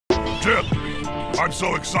tip. I'm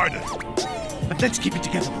so excited. But let's keep it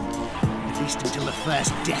together, at least until the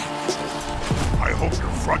first death. I hope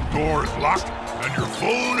your front door is locked and your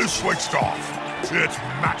phone is switched off. It's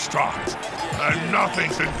match time, and nothing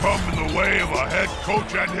can come in the way of a head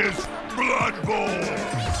coach and his Blood Bowl.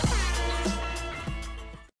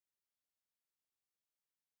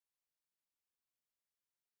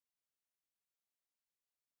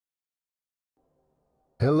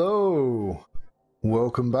 Hello!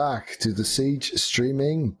 Welcome back to the Siege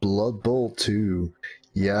streaming Blood Bowl 2.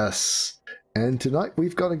 Yes, and tonight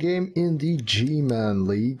we've got a game in the G-Man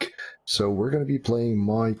League. So we're going to be playing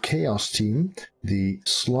my Chaos team, the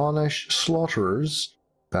Slaanesh Slaughterers.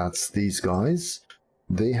 That's these guys.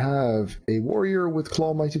 They have a warrior with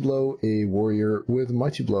Claw Mighty Blow, a warrior with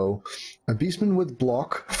Mighty Blow, a beastman with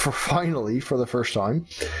Block, for the first time,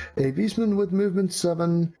 a beastman with Movement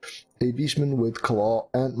 7, a beastman with Claw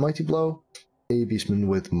and Mighty Blow, a beastman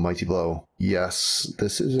with Mighty Blow. Yes,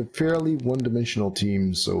 this is a fairly one-dimensional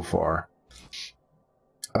team so far.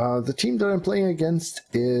 The team that I'm playing against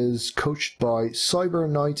is coached by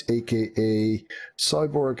Cyberknight, aka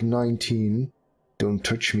Cyborg19. Don't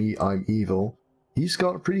touch me, I'm evil. He's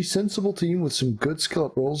got a pretty sensible team with some good skill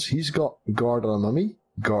up rolls. He's got guard on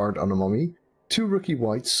a mummy, 2 rookie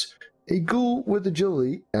wights, a ghoul with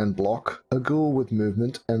agility and block, a ghoul with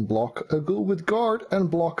movement and block, a ghoul with guard and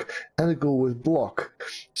block, and a ghoul with block.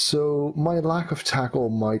 So my lack of tackle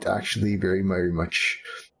might actually very much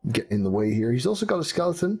get in the way here. He's also got a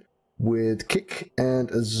skeleton with kick and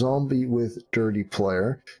a zombie with dirty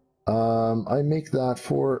player. I make that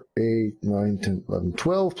for a 9, 10, 11,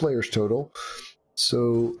 12 players total.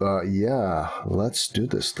 So yeah, let's do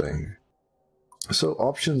this thing. So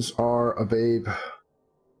options are a babe,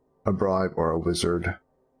 a bribe, or a wizard.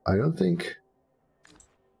 I don't think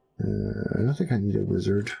I need a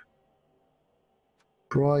wizard.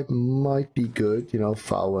 Bribe might be good, you know,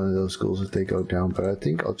 foul one of those ghouls if they go down, but I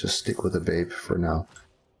think I'll just stick with a babe for now.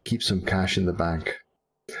 Keep some cash in the bank.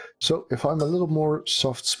 So if I'm a little more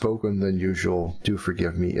soft-spoken than usual, do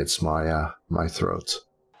forgive me, it's my my throat.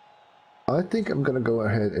 I think I'm gonna go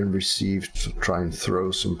ahead and try and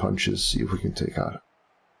throw some punches, see if we can take out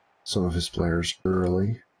some of his players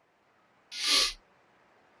early.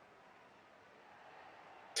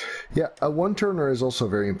 Yeah, a one-turner is also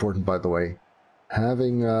very important, by the way.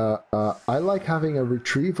 Having I like having a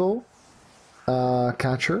retrieval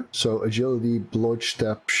catcher, so agility, blood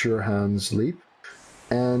step, sure hands, leap,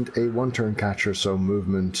 and a one-turn catcher, so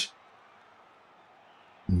movement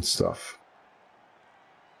and stuff.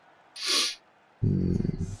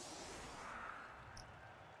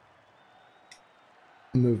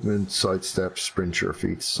 Movement, sidestep, sprint, sure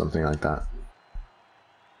feats, something like that.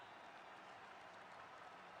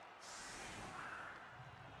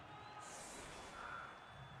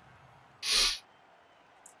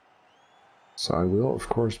 So I will, of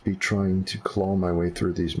course, be trying to claw my way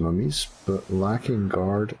through these mummies, but lacking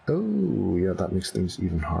guard... Oh, yeah, that makes things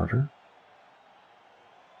even harder.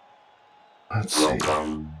 Let's see.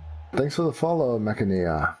 Thanks for the follow,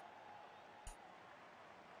 Mechanea.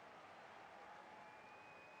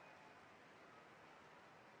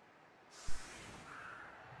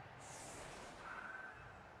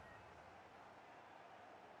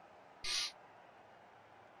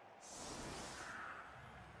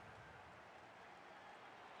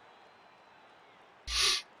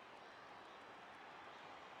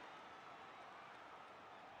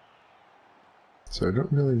 So I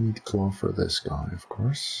don't really need claw for this guy, of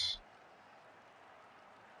course.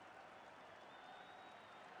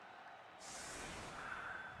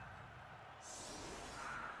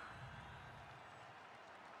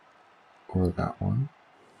 Or that one.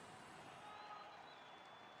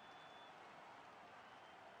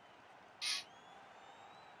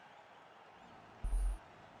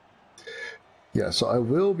 Yeah, so I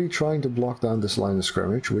will be trying to block down this line of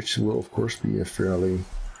scrimmage, which will of course be a fairly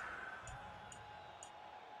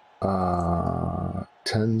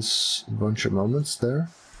tense bunch of moments there,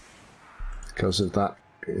 because if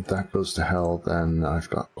that goes to hell, then I've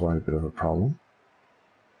got quite a bit of a problem.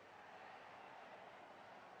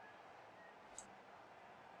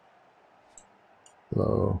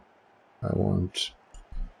 Hello, I want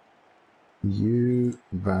you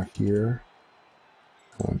back here.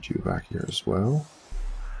 I want you back here as well.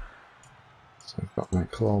 So I've got my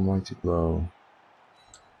Claw Mighty Blow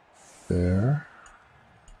there.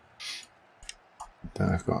 Then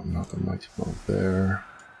I've got another Mighty Blow there.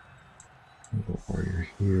 Little warrior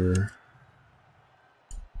here.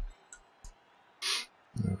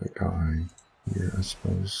 Another guy here, I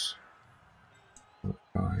suppose. Another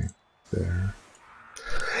guy there.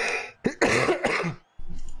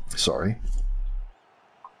 Sorry.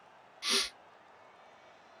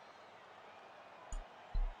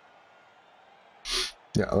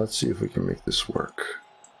 Yeah, let's see if we can make this work.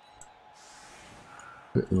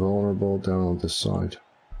 Bit vulnerable down on this side,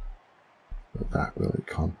 but that really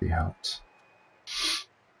can't be helped.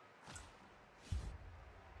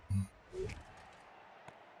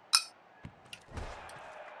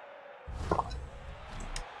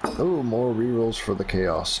 Oh, more rerolls for the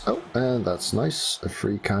chaos. Oh, and that's nice. A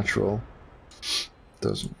free catch roll.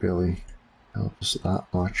 Doesn't really help us that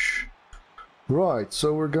much. Right,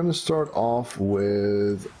 so we're going to start off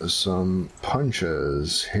with some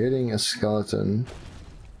punches. Hitting a skeleton.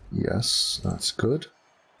 Yes, that's good.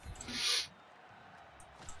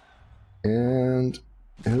 And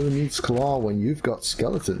who needs claw when you've got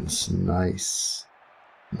skeletons? Nice.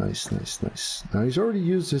 Nice, nice, nice. Now he's already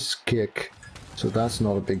used his kick, so that's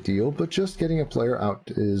not a big deal, but just getting a player out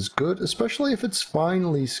is good, especially if it's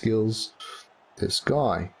finally skills this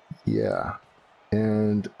guy. Yeah.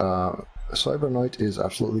 And Cyberknight is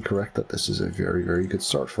absolutely correct that this is a very, very good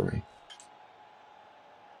start for me.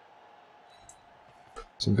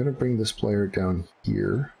 So I'm going to bring this player down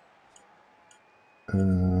here.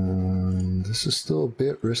 And this is still a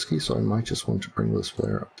bit risky, so I might just want to bring this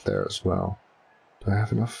player up there as well. Do I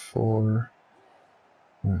have enough for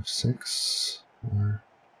 5, 6? 4,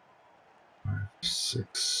 5,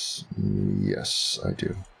 6. Yes, I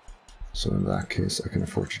do. So in that case, I can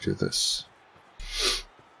afford to do this.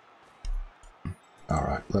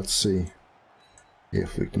 Alright, let's see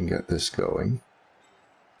if we can get this going.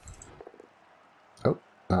 Oh,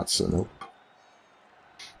 that's a nope.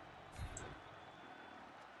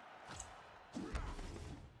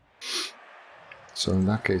 So in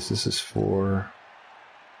that case, this is for...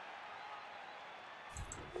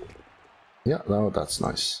 Yeah, no, that's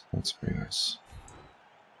nice. That's very nice.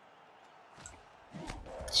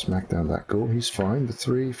 Smack down that goal. He's fine. The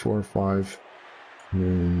 3, 4, 5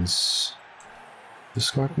 means this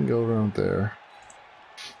guy can go around there.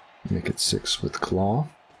 Make it 6 with claw.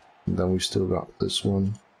 And then we still got this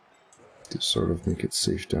one to sort of make it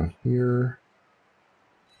safe down here.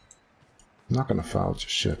 I'm not gonna foul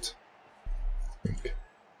just yet. I think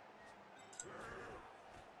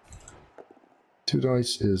 2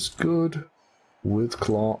 dice is good. With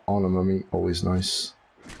claw on a mummy, always nice.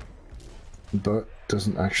 But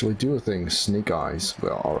doesn't actually do a thing. Snake eyes.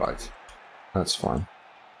 Well, alright. That's fine.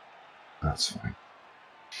 That's fine.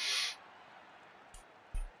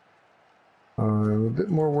 I'm a bit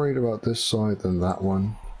more worried about this side than that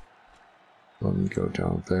one. Let me go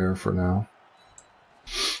down there for now.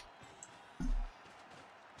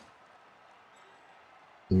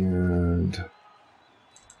 And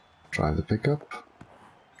try the pickup.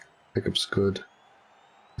 Pickup's good.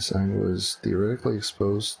 This angle is theoretically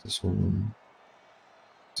exposed. This one,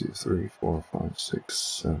 2, 3, 4, 5, 6,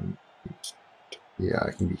 7, 8. Yeah,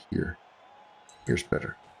 I can be here. Here's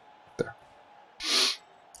better. There.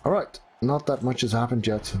 Alright, not that much has happened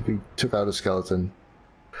yet. We took out a skeleton.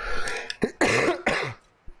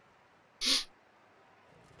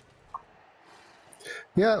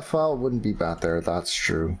 Yeah, foul wouldn't be bad there, that's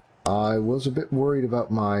true. I was a bit worried about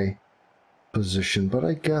my position, but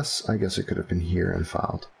I guess it could have been here and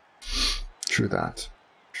fouled. True that.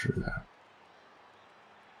 True that.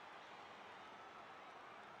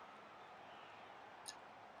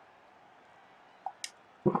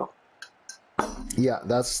 Yeah,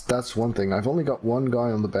 that's one thing. I've only got one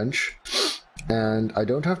guy on the bench, and I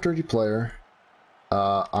don't have dirty player.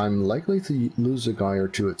 I'm likely to lose a guy or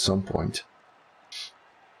two at some point.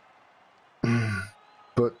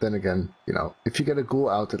 But then again, you know, if you get a ghoul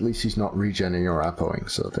out, at least he's not regenning or apoing,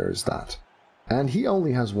 so there's that. And he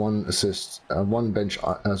only has 1 assist, 1 bench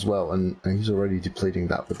as well, and he's already depleting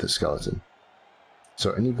that with the skeleton.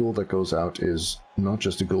 So any ghoul that goes out is not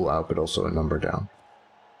just a ghoul out, but also a number down.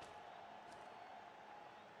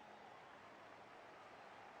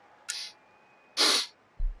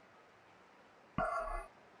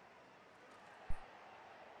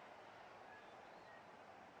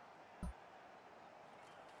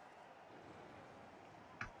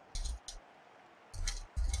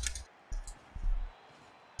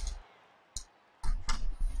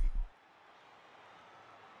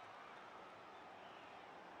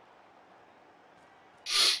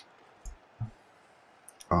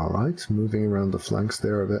 Alright, moving around the flanks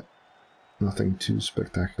there a bit. Nothing too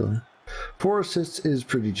spectacular. 4 assists is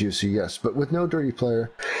pretty juicy, yes, but with no dirty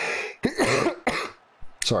player...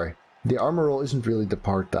 Sorry. The armor roll isn't really the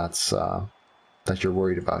part that's that you're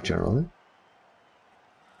worried about generally.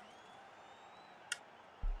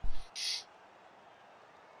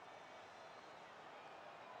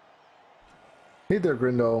 Hey there,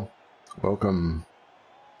 Grindel. Welcome.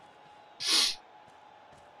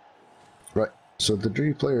 Right, so the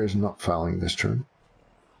dirty player is not fouling this turn.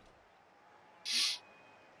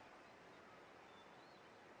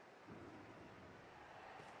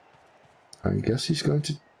 I guess he's going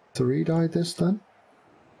to 3-die this then?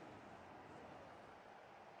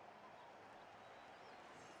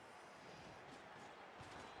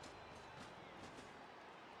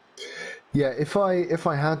 Yeah, if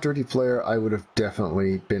I had dirty player, I would have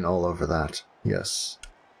definitely been all over that. Yes.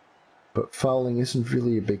 But fouling isn't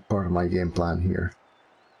really a big part of my game plan here.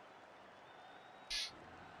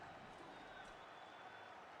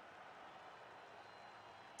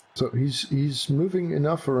 So he's moving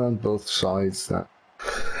enough around both sides that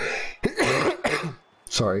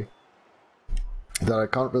sorry, that I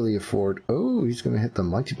can't really afford. Oh, he's going to hit the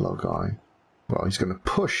mighty blow guy. Well, he's going to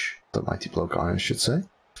push the mighty blow guy, I should say.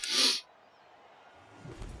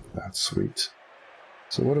 That's sweet.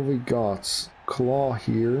 So what have we got? Claw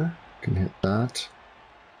here. Can hit that.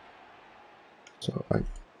 So I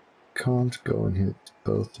can't go and hit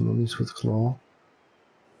both mummies with claw.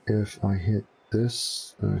 If I hit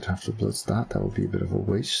this, then I'd have to blitz that. That would be a bit of a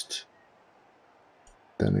waste.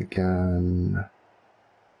 Then again,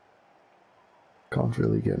 can't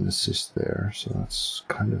really get an assist there, so that's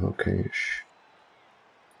kind of okay-ish.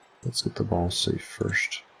 Let's get the ball safe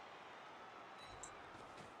first.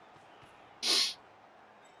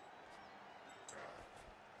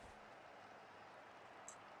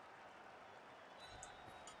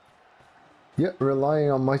 Yeah,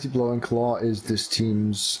 relying on Mighty Blow and Claw is this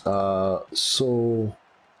team's sole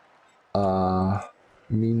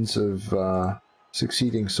means of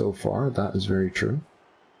succeeding so far. That is very true.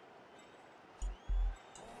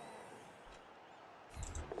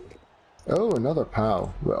 Oh, another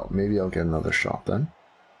POW. Well, maybe I'll get another shot then.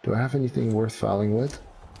 Do I have anything worth fouling with?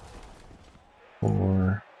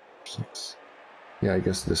 4, 6. Yeah, I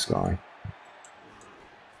guess this guy.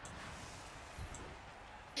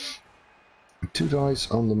 2 dice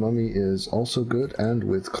on the mummy is also good, and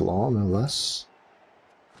with claw, no less.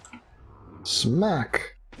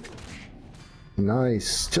 Smack!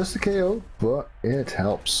 Nice. Just a KO, but it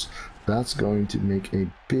helps. That's going to make a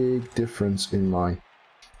big difference in my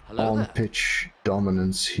on-pitch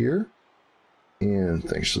dominance here. And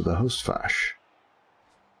thanks to the host Fash.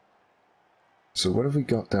 So what have we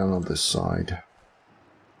got down on this side?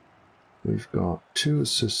 We've got 2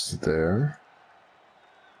 assists there.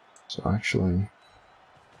 So actually,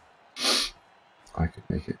 I could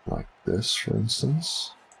make it like this, for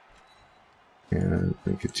instance. And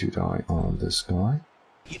make a 2-die on this guy.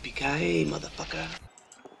 Yippee-ki-yay, motherfucker.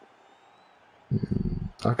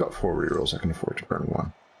 I've got 4 rerolls, I can afford to burn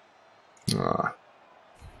 1. Ah.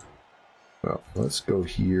 Well, let's go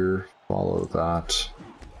here, follow that.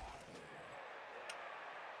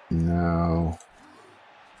 Now,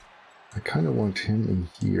 I kind of want him in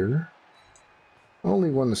here.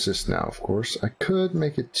 Only 1 assist now, of course. I could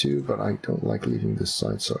make it 2, but I don't like leaving this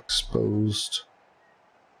side so exposed.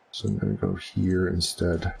 So I'm going to go here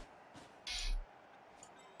instead.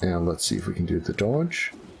 And let's see if we can do the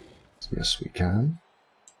dodge. Yes, we can.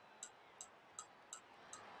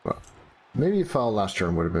 Well, maybe a foul last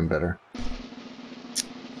turn would have been better.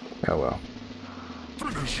 Oh well.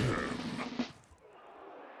 Finish him.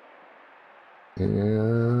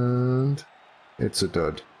 And it's a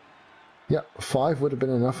dud. Yeah, 5 would have been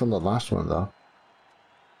enough on the last one, though.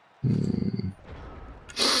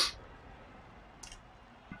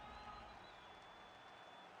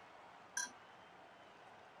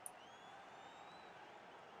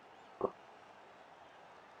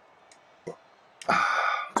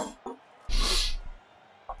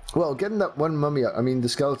 Well, getting that 1 mummy, I mean, the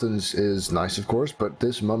skeletons is nice, of course, but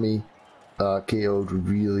this mummy KO'd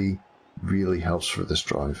really, really helps for this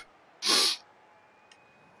drive.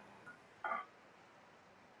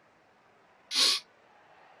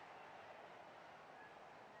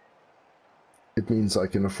 It means I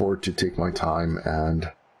can afford to take my time and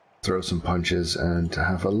throw some punches and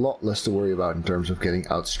have a lot less to worry about in terms of getting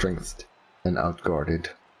outstrengthed and outguarded.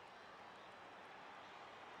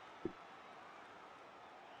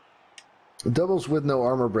 Doubles with no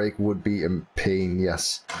armor break would be a pain,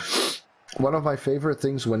 yes. One of my favorite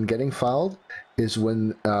things when getting fouled is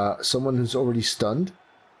when someone who's already stunned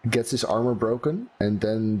gets his armor broken, and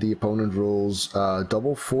then the opponent rolls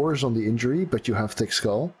double 4s on the injury, but you have thick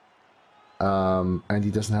skull, and he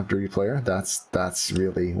doesn't have dirty player. That's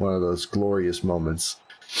really one of those glorious moments.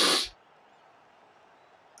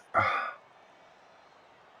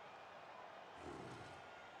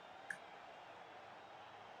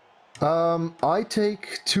 I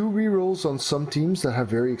take 2 rerolls on some teams that have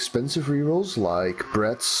very expensive rerolls, like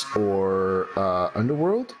Brett's or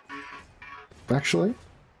Underworld. Actually,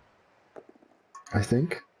 I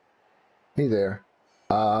think. Hey there.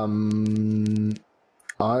 I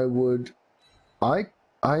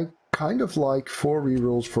kind of like 4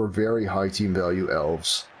 rerolls for very high team value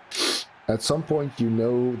elves. At some point, you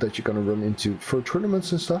know that you're gonna run into for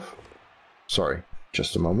tournaments and stuff. Sorry,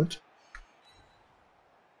 just a moment.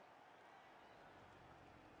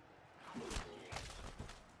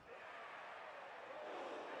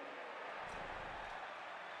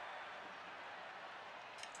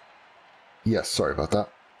 Yes, sorry about that.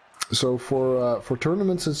 So for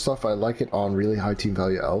tournaments and stuff, I like it on really high team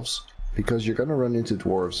value elves because you're gonna run into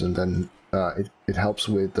dwarves, and then it helps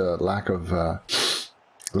with the lack of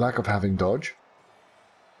having dodge.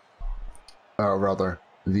 Rather,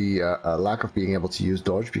 the lack of being able to use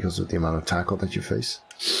dodge because of the amount of tackle that you face.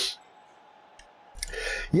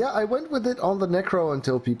 Yeah, I went with it on the Necro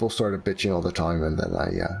until people started bitching all the time, and then I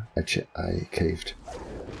caved.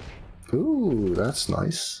 Ooh, that's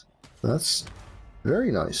nice. That's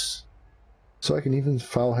very nice. So I can even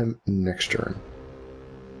foul him next turn.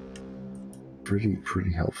 Pretty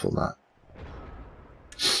helpful, that.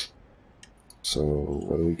 So,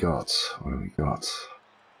 what do we got? What do we got?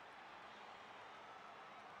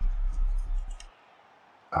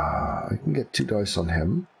 I can get 2 dice on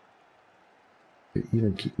him.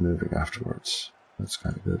 Even keep moving afterwards. That's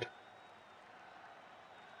kind of good.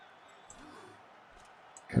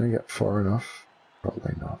 Can I get far enough?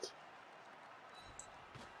 Probably not.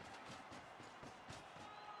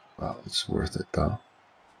 Well, it's worth it though.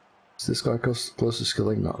 Is this guy close to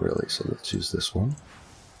skilling? Not really, so let's use this one.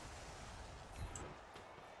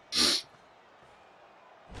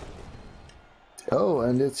 Oh,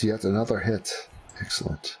 and it's yet another hit.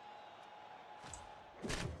 Excellent.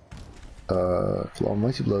 Claw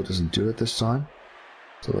Mighty Blow doesn't do it this time.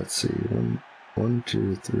 So let's see. 1,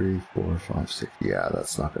 2, 3, 4, 5, 6. Yeah,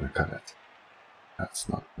 that's not going to cut it. That's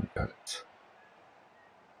not going to cut it.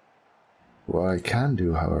 What I can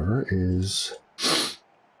do, however, is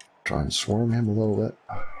try and swarm him a little bit.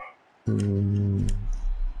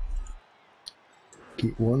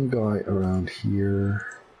 Keep one guy around here.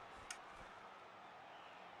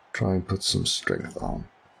 Try and put some strength on.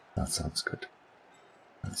 That sounds good.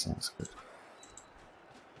 That sounds good.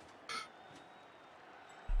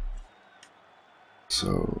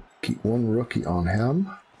 So keep one rookie on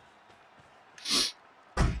him.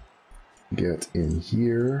 Get in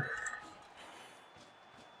here.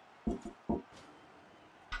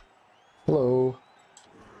 Hello.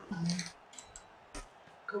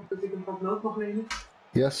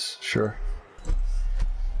 Yes, sure.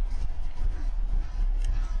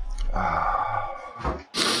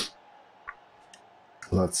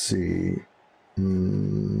 Let's see.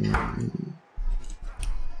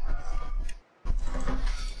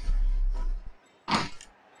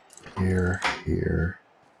 Here, and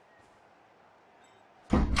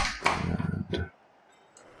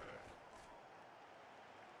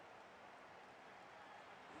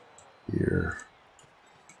here,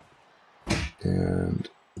 and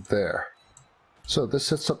there. So this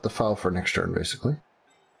sets up the file for next turn, basically.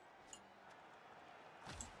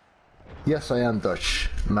 Yes, I am Dutch.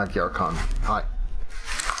 Magyar Khan. Hi.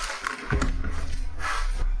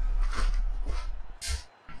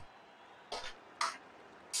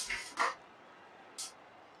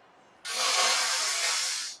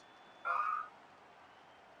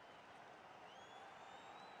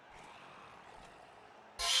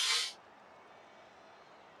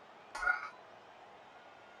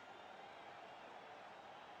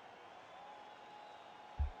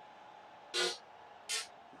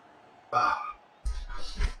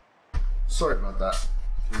 Sorry about that.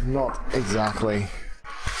 Not exactly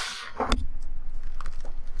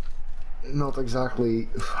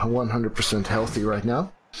 100% healthy right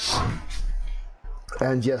now.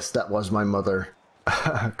 And yes, that was my mother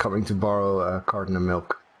coming to borrow a carton of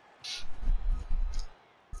milk.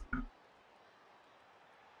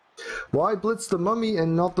 Why blitz the mummy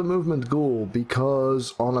and not the movement ghoul?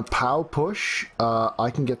 Because on a POW push, I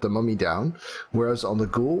can get the mummy down, whereas on the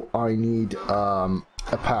ghoul, I need a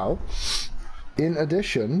POW. In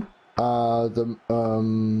addition,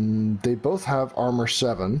 they both have armor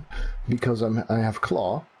 7 because I have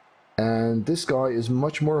claw, and this guy is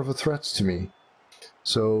much more of a threat to me.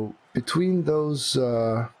 So between those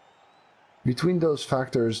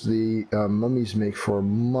factors, the mummies make for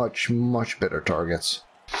much better targets.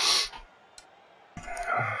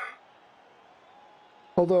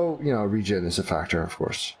 Although, you know, regen is a factor, of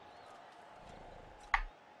course.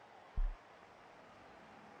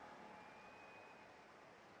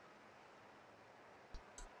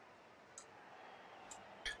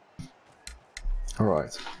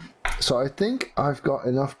 Alright. So I think I've got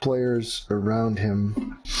enough players around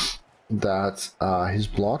him that his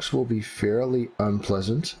blocks will be fairly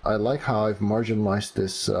unpleasant. I like how I've marginalized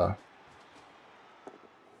this. Oh,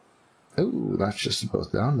 that's just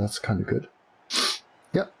about down. That's kind of good.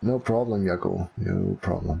 Yep, no problem, Yaggle. No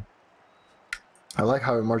problem. I like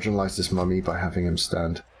how I marginalized this mummy by having him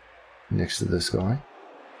stand next to this guy.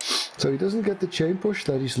 So he doesn't get the chain push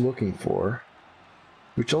that he's looking for,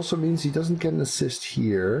 which also means he doesn't get an assist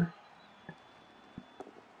here.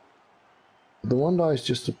 The one die is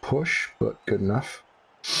just a push, but good enough.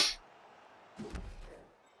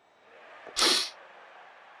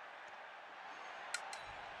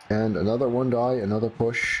 And another one die, another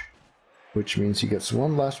push, which means he gets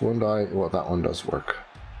one last one die. Well, that one does work.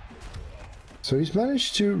 So he's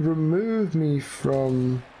managed to remove me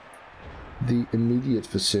from the immediate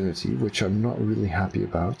vicinity, which I'm not really happy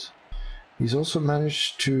about. He's also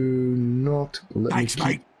managed to not let me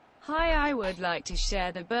keep... Hi, I would like to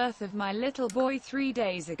share the birth of my little boy 3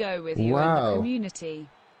 days ago with you and the community.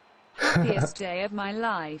 Happiest day of my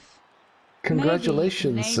life.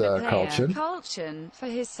 Congratulations, Culchin. Culchin, for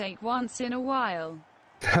his sake once in a while.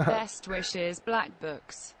 Best wishes, Black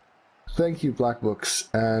Books. Thank you, Black Books,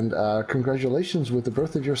 and congratulations with the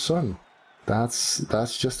birth of your son.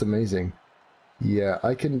 That's just amazing. Yeah,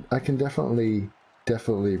 I can definitely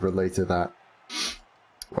relate to that.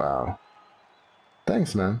 Wow.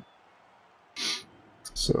 Thanks, man.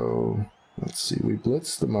 So let's see. We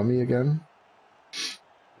blitz the mummy again.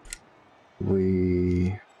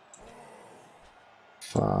 We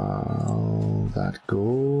foul that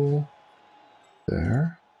goal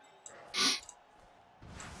there.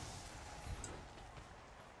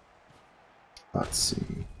 Let's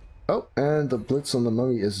see. Oh, and the blitz on the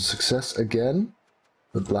mummy is a success again.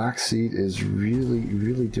 The black seed is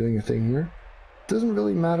really doing a thing here. Doesn't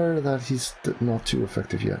really matter that he's not too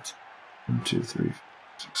effective yet. 1, 2, 3, 6.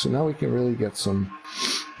 So now we can really get some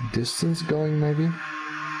distance going, maybe.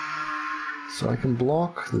 So I can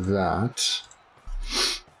block that.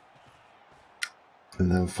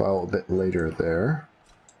 And then foul a bit later there.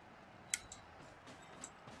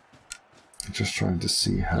 Just trying to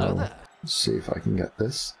see how safe I can get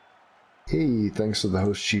this. Hey, thanks to the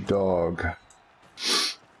host sheepdog.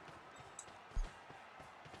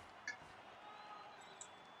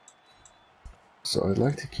 So I'd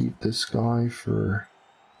like to keep this guy for...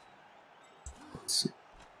 Let's see.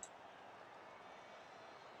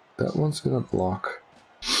 That one's gonna block.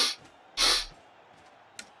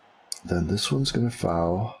 Then this one's gonna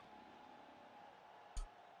foul.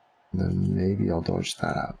 Then maybe I'll dodge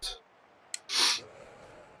that out.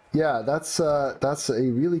 Yeah, that's a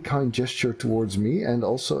really kind gesture towards me, and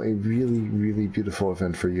also a really beautiful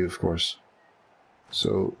event for you, of course.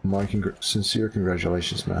 So my sincere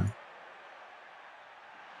congratulations, man.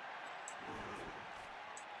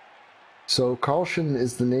 So Karlsson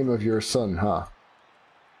is the name of your son, huh?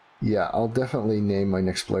 Yeah, I'll definitely name my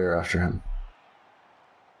next player after him.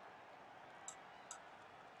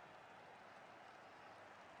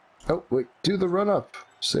 Oh, wait, do the run-up!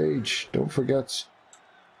 Sage, don't forget.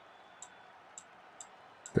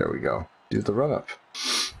 There we go. Do the run-up.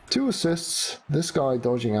 2 assists. This guy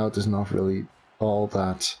dodging out is not really all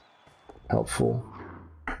that helpful.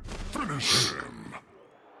 Finish him.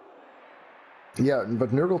 Yeah,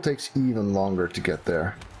 but Nurgle takes even longer to get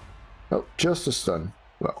there. Oh, just a stun.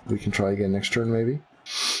 Well, we can try again next turn, maybe.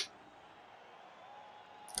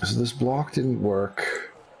 So this block didn't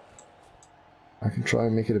work. I can try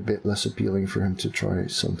and make it a bit less appealing for him to try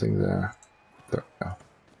something there. There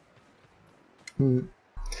we go.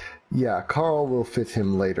 Yeah, Carl will fit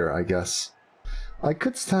him later, I guess. I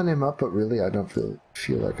could stand him up, but really I don't really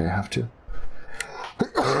feel like I have to.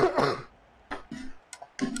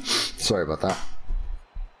 Sorry about that.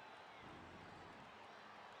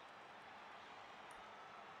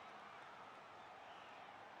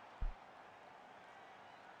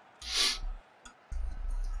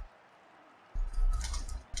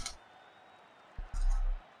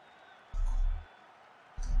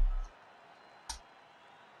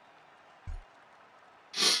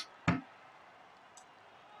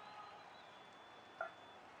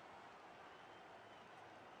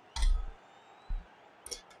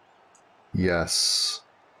 Yes.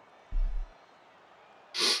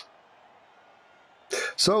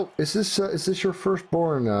 So, is this your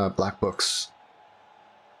firstborn, Black Books?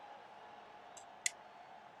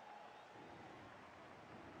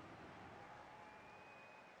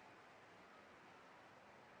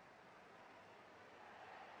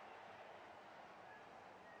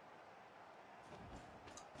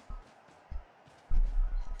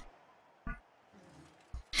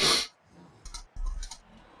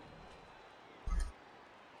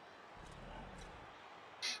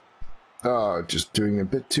 Oh, just doing a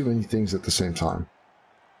bit too many things at the same time.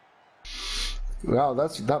 Wow,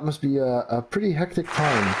 that must be a pretty hectic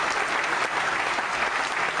time.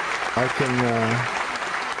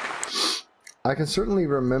 I can certainly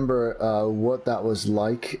remember what that was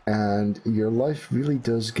like, and your life really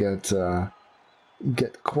does get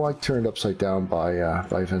quite turned upside down by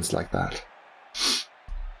events like that.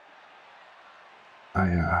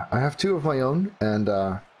 I have two of my own, and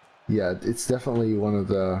yeah, it's definitely one of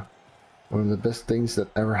the best things that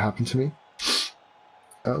ever happened to me.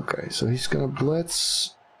 Okay, so he's gonna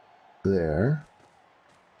blitz there,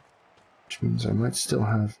 which means I might still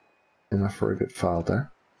have enough for a good file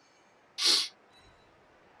there.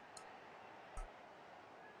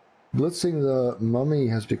 Blitzing the mummy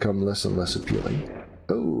has become less and less appealing.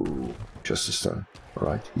 Oh, just a stun.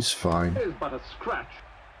 Alright, he's fine. It is but a scratch.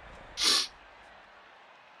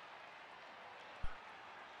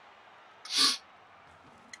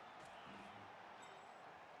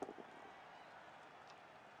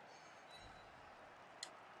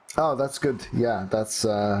 Oh, that's good. Yeah, that's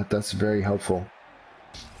very helpful.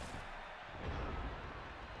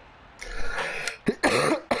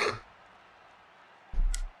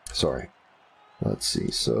 Sorry. Let's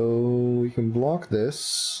see. So we can block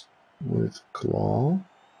this with claw.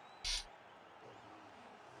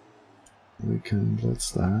 We can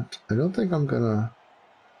blitz that. I don't think I'm gonna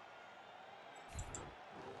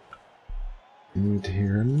need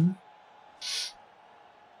him.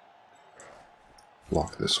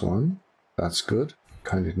 Block this one. That's good.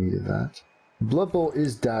 Kind of needed that. Blood Bowl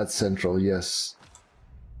is dad central, yes.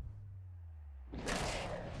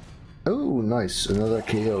 Oh, nice. Another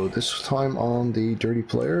KO. This time on the dirty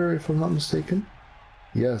player, if I'm not mistaken.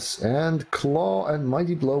 Yes, and Claw and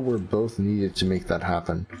Mighty Blow were both needed to make that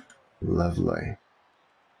happen. Lovely.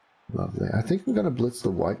 Lovely. I think I'm going to blitz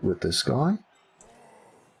the white with this guy.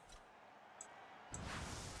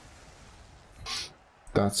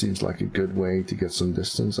 That seems like a good way to get some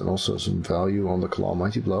distance and also some value on the Claw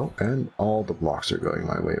Mighty Blow. And all the blocks are going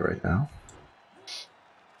my way right now.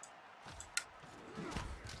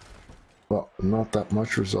 Well, not that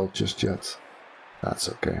much result just yet. That's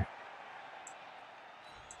okay.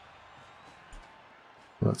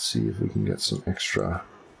 Let's see if we can get some extra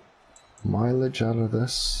mileage out of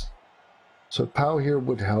this. So POW here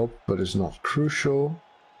would help, but is not crucial.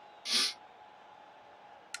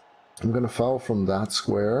 I'm going to foul from that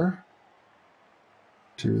square.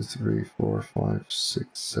 2, 3, 4, 5, 6,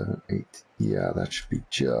 7, 8. Yeah, that should be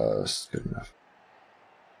just good enough.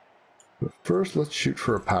 But first, let's shoot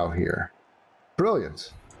for a POW here.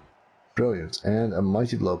 Brilliant. Brilliant. And a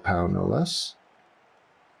Mighty Blow POW, no less.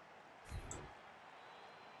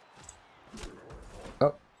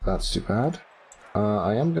 Oh, that's too bad.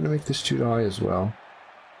 I am going to make this 2 die as well.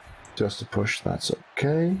 Just to push, that's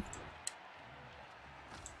okay.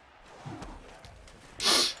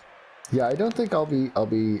 Yeah, I don't think I'll be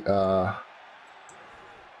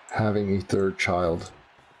having a third child.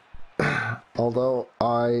 Although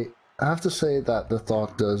I have to say that the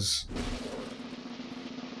thought does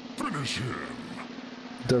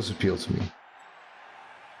appeal to me.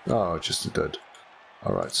 Oh, just a dud.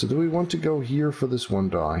 Alright, so do we want to go here for this 1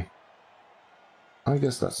 die? I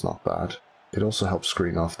guess that's not bad. It also helps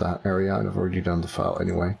screen off that area, and I've already done the file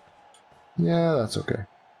anyway. Yeah, that's okay.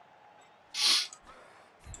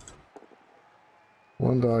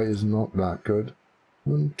 1 die is not that good.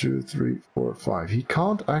 1, 2, 3, 4, 5. He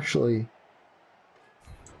can't actually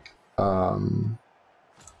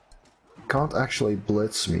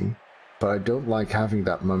blitz me, but I don't like having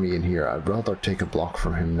that mummy in here. I'd rather take a block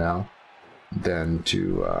from him now than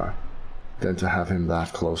to have him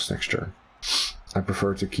that close next turn. I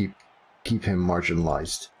prefer to keep him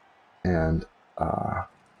marginalized and have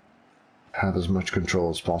as much control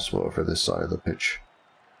as possible over this side of the pitch.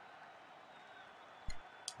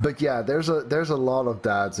 But yeah, there's a lot of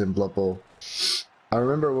dads in Blood Bowl. I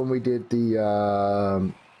remember when we did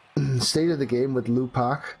the State of the Game with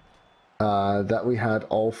Lupak, that we had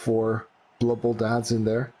all 4 Blood Bowl dads in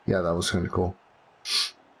there. Yeah, that was kind of cool.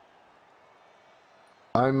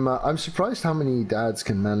 I'm surprised how many dads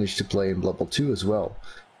can manage to play in Blood Bowl 2 as well,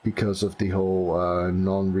 because of the whole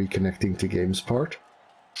non-reconnecting to games part.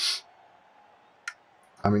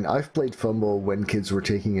 I mean, I've played Fumble when kids were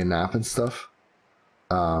taking a nap and stuff.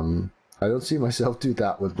 I don't see myself do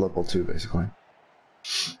that with Blood Bowl 2, basically.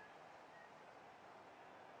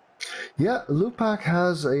 Yeah, Lupak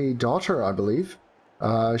has a daughter, I believe.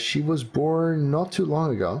 She was born not too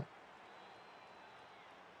long ago.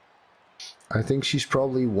 I think she's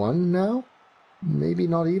probably 1 now? Maybe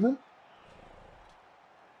not even?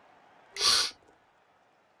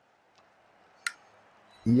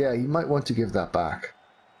 Yeah, he might want to give that back.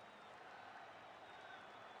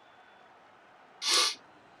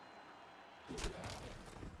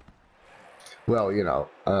 Well, you know,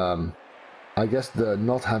 I guess the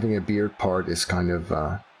not having a beard part is kind of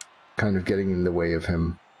getting in the way of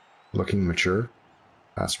him looking mature.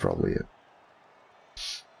 That's probably it.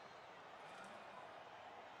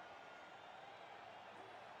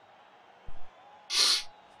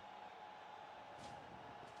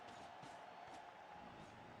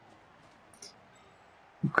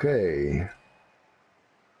 Okay.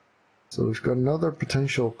 So we've got another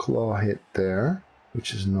potential claw hit there,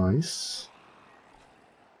 which is nice.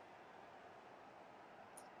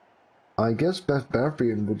 I guess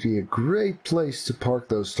Barbarian would be a great place to park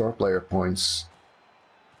those star player points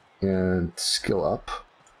and skill up.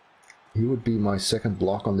 He would be my second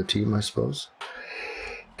block on the team, I suppose.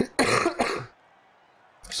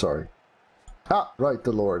 Sorry. Ah, right,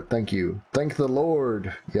 the Lord. Thank you. Thank the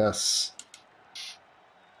Lord. Yes.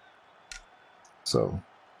 So.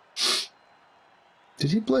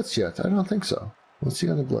 Did he blitz yet? I don't think so. What's he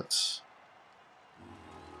gonna blitz?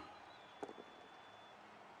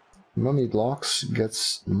 Mummy blocks,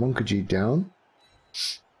 gets Monkaji down.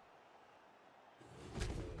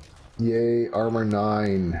 Yay, armor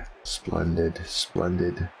 9. Splendid,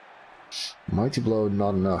 splendid. Mighty blow,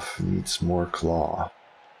 not enough. Needs more claw.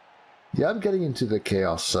 Yeah, I'm getting into the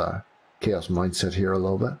chaos mindset here a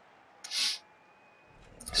little bit.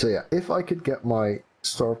 So yeah, if I could get my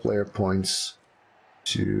star player points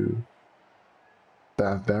to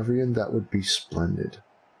Bavarian, that would be splendid.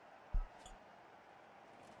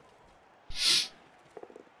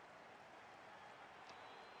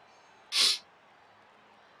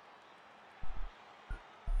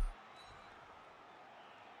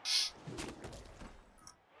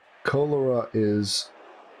 Cholera is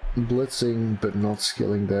blitzing but not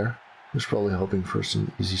skilling there. He's probably hoping for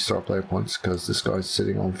some easy star player points because this guy's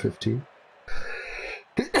sitting on 15.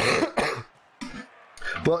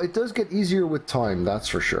 Well, it does get easier with time, that's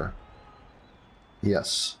for sure.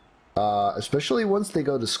 Yes. Especially once they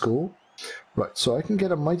go to school. Right, so I can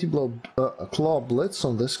get a Mighty Blow, a Claw Blitz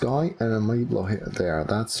on this guy and a Mighty Blow hit there.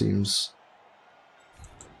 That seems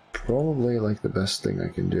probably like the best thing I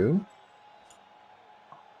can do.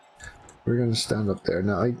 We're going to stand up there.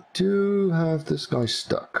 Now, I do have this guy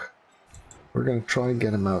stuck. We're going to try and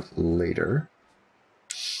get him out later.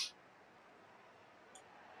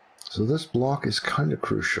 So this block is kind of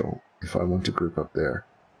crucial if I want to group up there.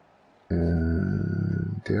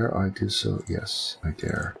 And dare I do so? Yes, I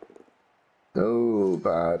dare. Oh,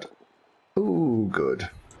 bad. Oh, good.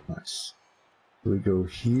 Nice. We go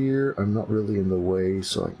here. I'm not really in the way,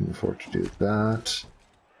 so I can afford to do that.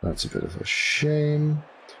 That's a bit of a shame.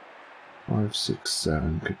 5, 6,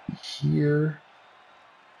 7 could be here.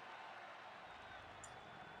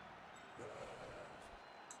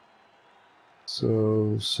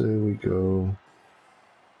 So, say we go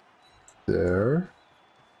there.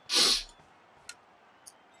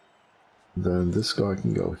 Then this guy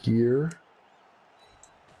can go here.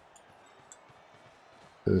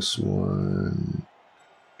 This one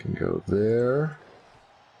can go there.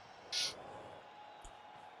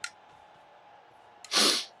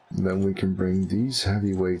 And then we can bring these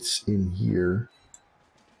heavyweights in here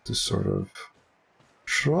to sort of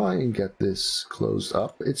try and get this closed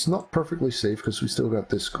up. It's not perfectly safe because we still got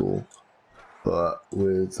this school, but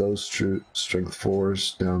with those true strength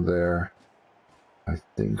 4s down there, I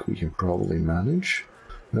think we can probably manage.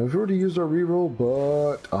 Now we've already used our reroll,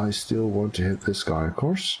 but I still want to hit this guy, of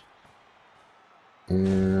course.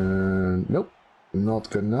 And nope, not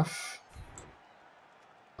good enough.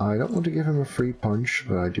 I don't want to give him a free punch,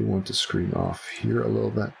 but I do want to screen off here a little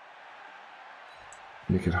bit.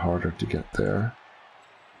 Make it harder to get there.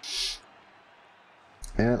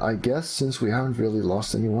 And I guess since we haven't really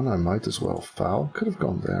lost anyone, I might as well foul. Could have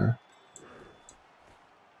gone there.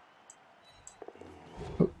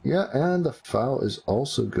 Oh, yeah, and the foul is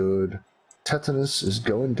also good. Tetanus is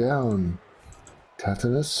going down.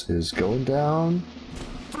 Tetanus is going down.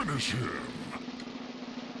 Finish him.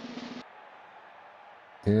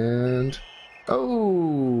 And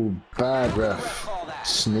oh, bad ref.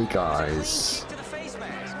 Snake eyes.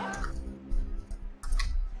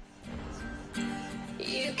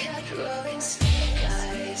 You kept rolling snake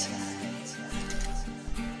eyes.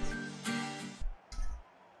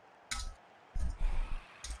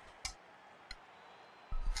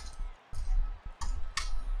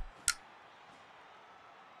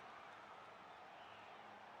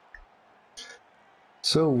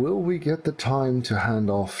 So will we get the time to hand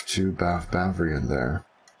off to Bavarian there?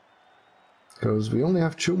 Because we only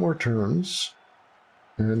have 2 more turns.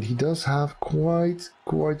 And he does have quite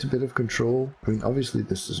a bit of control. I mean, obviously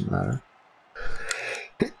this doesn't matter.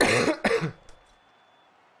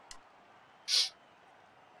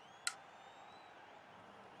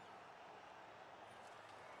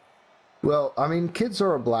 Well, I mean, kids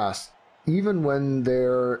are a blast. Even when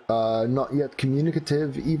they're not yet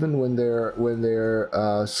communicative, even when they're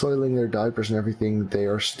soiling their diapers and everything, they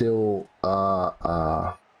are still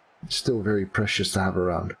very precious to have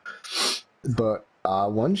around. But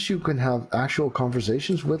once you can have actual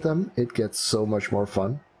conversations with them, it gets so much more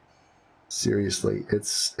fun. Seriously,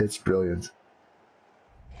 it's brilliant.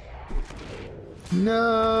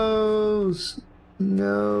 No,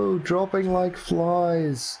 dropping like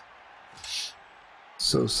flies.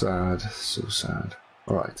 So sad, so sad.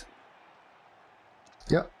 Alright.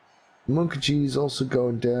 Yep. Munkachi's also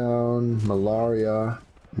going down. Malaria.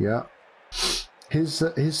 Yeah.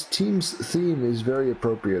 His team's theme is very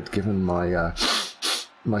appropriate given my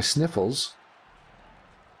my sniffles.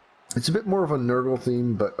 It's a bit more of a Nurgle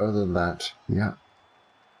theme, but other than that, yeah.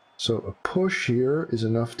 So a push here is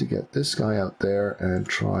enough to get this guy out there and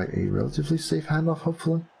try a relatively safe handoff,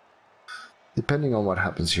 hopefully. Depending on what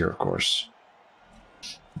happens here, of course.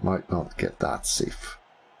 Might not get that safe.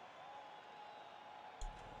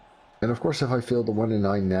 And of course, if I fail the 1 in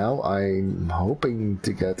 9 now, I'm hoping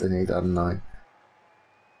to get an 8 out of 9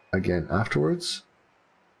 again afterwards.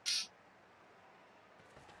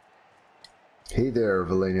 Hey there,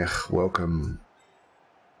 Valeniach, welcome.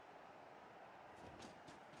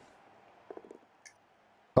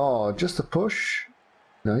 Oh, just a push?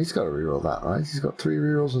 No, he's got to reroll that, right? He's got 3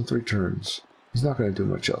 rerolls and 3 turns. He's not going to do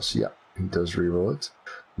much else. Yeah, he does reroll it.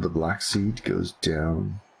 The black seed goes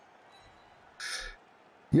down.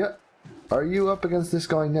 Yeah. Are you up against this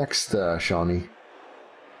guy next, Shawnee?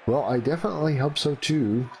 Well, I definitely hope so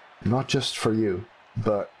too. Not just for you,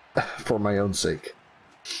 but for my own sake.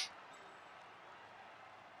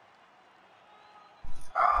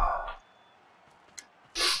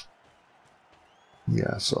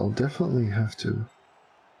 Yeah, so I'll definitely have to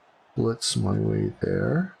blitz my way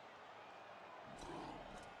there.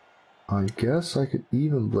 I guess I could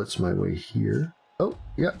even blitz my way here. Oh,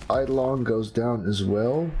 yeah, Eidolon goes down as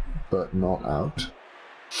well, but not out.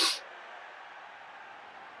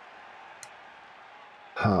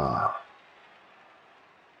 Huh.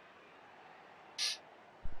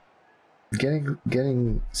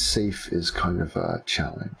 Getting safe is kind of a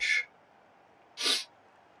challenge.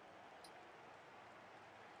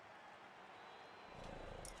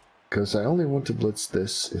 Because I only want to blitz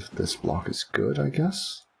this if this block is good, I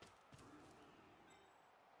guess.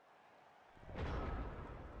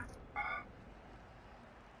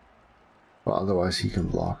 Well, otherwise he can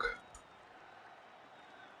block.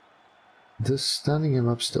 Does standing him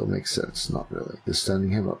up still make sense? Not really. Does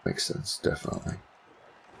standing him up make sense? Definitely.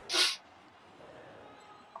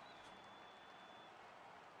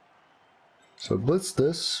 So blitz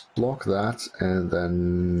this, block that, and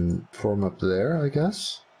then form up there, I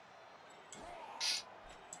guess.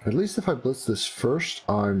 At least if I blitz this first,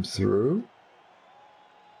 I'm through.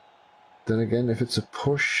 Then again, if it's a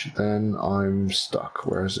push, then I'm stuck.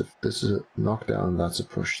 Whereas if this is a knockdown, that's a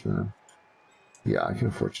push, then yeah, I can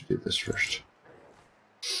afford to do this first.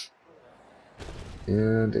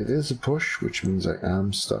 And it is a push, which means I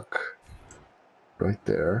am stuck right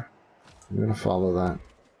there. I'm going to follow that.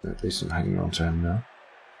 At least I'm hanging on to him now.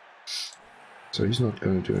 So he's not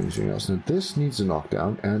going to do anything else. Now this needs a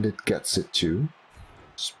knockdown, and it gets it too.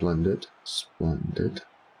 Splendid, splendid.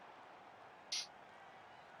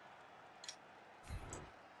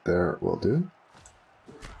 There will do.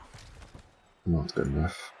 Not good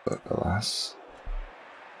enough, but alas.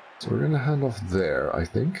 So we're going to hand off there, I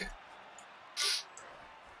think.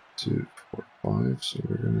 2, 4, 5, so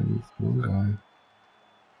we're going to need one guy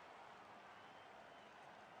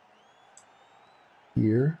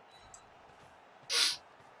here.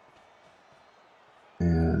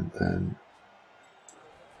 And then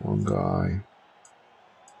one guy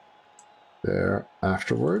there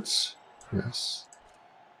afterwards. Yes.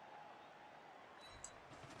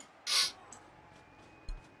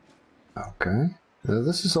 Okay. Now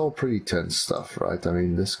this is all pretty tense stuff, right? I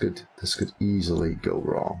mean, this could easily go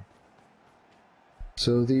wrong.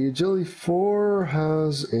 So the agility 4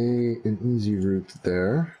 has an easy route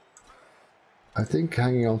there. I think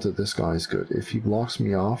hanging on to this guy is good. If he blocks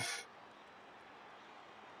me off,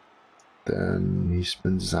 then he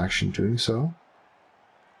spends his action doing so.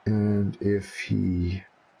 And if he...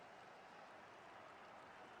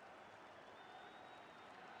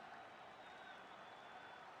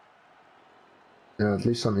 yeah, at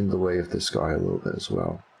least I'm in the way of this guy a little bit as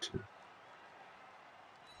well, too.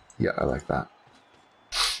 Yeah, I like that.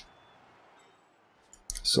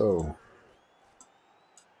 So,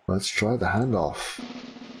 let's try the handoff.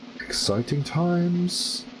 Exciting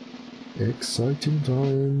times. Exciting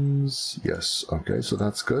times. Yes, okay, so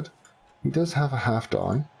that's good. He does have a half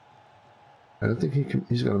die. I don't think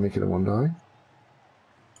he's going to make it a 1 die.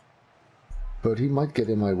 But he might get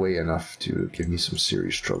in my way enough to give me some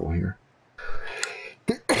serious trouble here.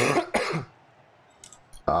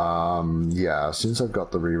 Yeah, since I've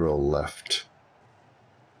got the reroll left.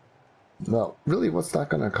 Well, really, what's that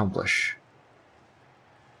going to accomplish?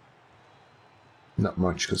 Not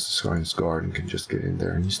much, because this guy is guard and can just get in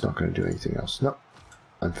there, and he's not going to do anything else. No,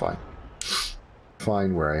 I'm fine.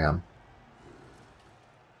 Fine where I am.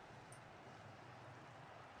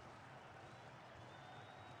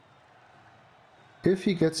 If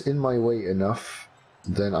he gets in my way enough,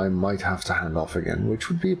 then I might have to hand off again, which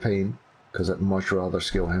would be a pain, because I'd much rather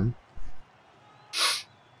skill him.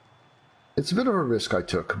 It's a bit of a risk I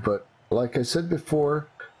took, but like I said before,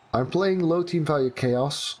 I'm playing low team value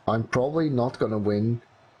chaos. I'm probably not going to win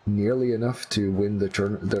nearly enough to win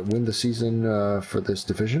the season for this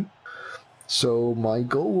division. So my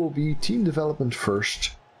goal will be team development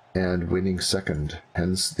first and winning second.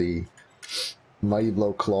 Hence the Mighty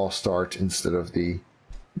Blow Claw start instead of the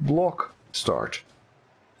block start.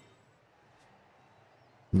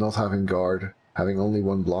 Not having guard, having only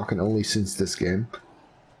 1 block, and only since this game.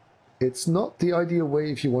 It's not the ideal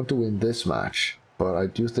way if you want to win this match, but I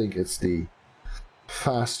do think it's the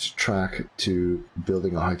fast track to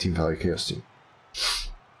building a high team value chaos team.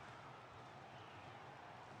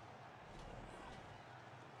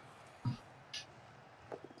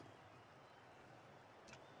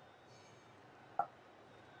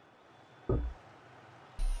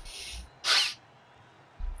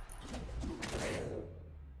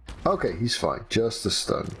 Okay, he's fine. Just a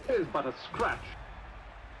stun. It is but a scratch.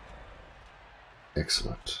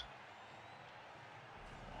 Excellent.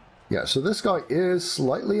 Yeah, so this guy is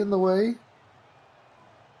slightly in the way,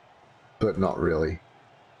 but not really,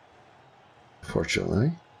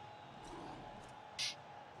 fortunately.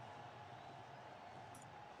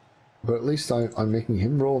 But at least I'm making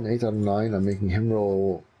him roll an 8 out of 9. I'm making him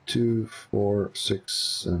roll 2, 4,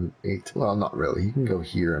 6, and 8. Well, not really. He can go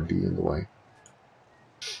here and be in the way.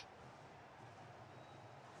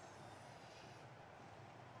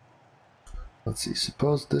 Let's see,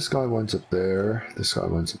 suppose this guy winds up there, this guy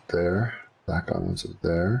winds up there, that guy winds up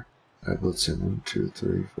there. Alright, let's see, 1, 2,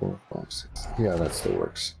 3, 4, 5, 6. Yeah, that still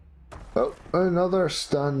works. Oh, another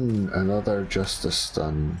stun, just a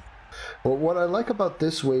stun. Well, what I like about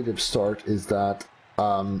this wave of start is that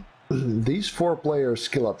these 4 players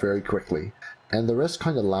skill up very quickly, and the rest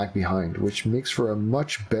kind of lag behind, which makes for a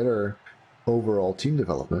much better overall team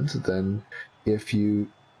development than if you...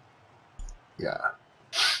 Yeah.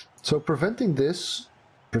 So preventing this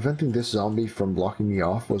zombie from blocking me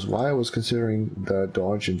off was why I was considering the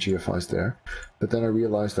dodge and GFIs there, but then I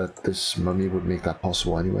realized that this mummy would make that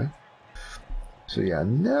possible anyway. So yeah,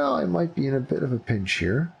 now I might be in a bit of a pinch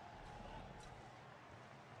here.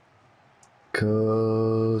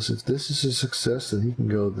 Because if this is a success, then he can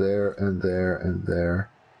go there and there and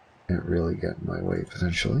there and really get in my way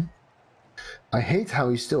potentially. I hate how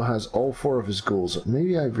he still has all 4 of his ghouls.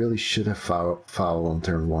 Maybe I really should have foul on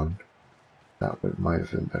turn 1. That might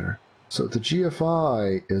have been better. So the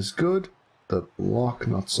GFI is good. The block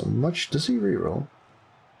not so much. Does he reroll?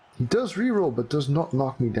 He does reroll, but does not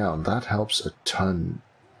knock me down. That helps a ton.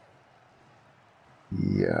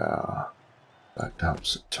 Yeah, that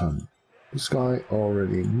helps a ton. This guy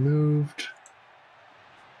already moved.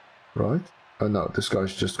 Right? Oh no, this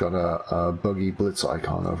guy's just got a buggy blitz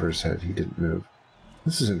icon over his head. He didn't move.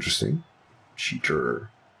 This is interesting.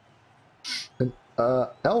 Cheater. An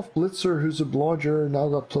elf blitzer who's a blodger now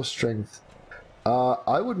got plus strength.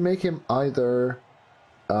 I would make him either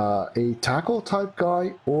a tackle type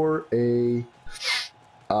guy or a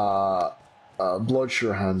blood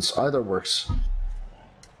sure hands. Either works.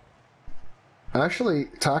 Actually,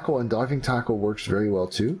 tackle and diving tackle works very well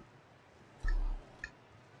too.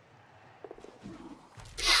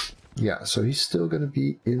 Yeah, so he's still going to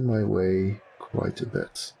be in my way quite a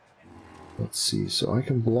bit. Let's see, so I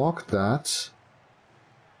can block that,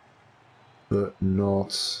 but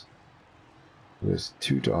not with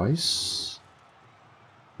 2 dice.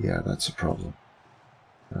 Yeah, that's a problem.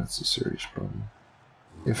 That's a serious problem.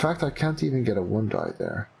 In fact, I can't even get a 1 die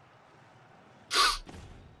there.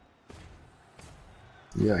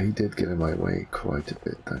 Yeah, he did get in my way quite a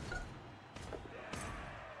bit then.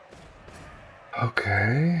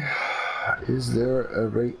 Okay, is there a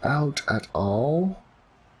way out at all?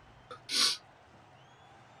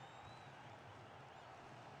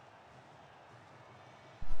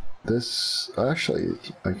 this... Actually,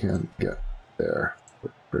 I can get there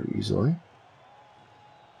pretty easily.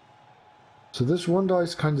 So this one die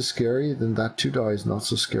is kind of scary, then that 2 die is not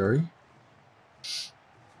so scary.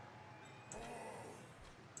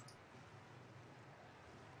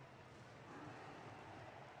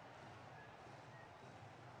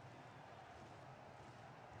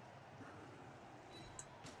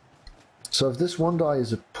 So if this 1 die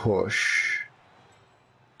is a push,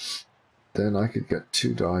 then I could get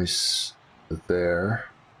 2 dice there,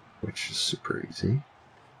 which is super easy.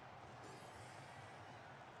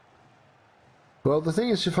 Well, the thing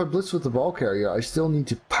is, if I blitz with the ball carrier, I still need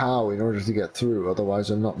to POW in order to get through, otherwise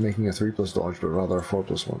I'm not making a 3+ dodge, but rather a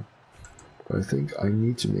 4+1. But I think I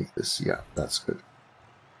need to make this, yeah, that's good.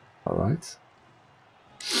 Alright.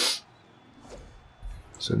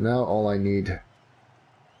 So now all I need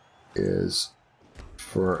is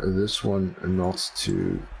for this one not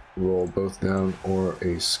to roll both down or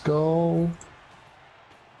a skull.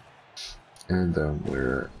 And then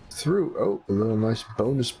we're through. Oh, a little nice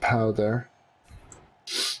bonus POW there.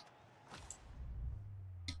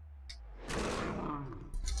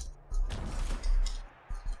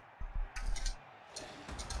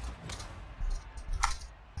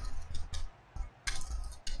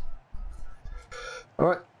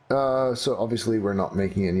 Alright, so obviously we're not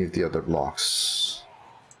making any of the other blocks.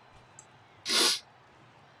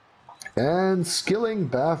 And skilling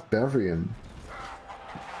Bath Bevrian.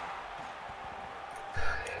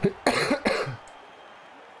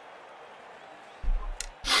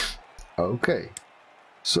 Okay,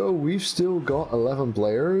 so we've still got 11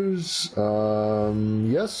 players.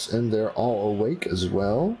 Yes, and they're all awake as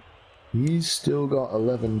well. He's still got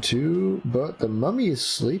 11 too, but the mummy is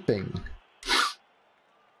sleeping.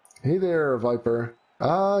 Hey there, Viper.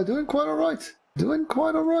 Doing quite alright. Doing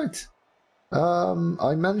quite alright.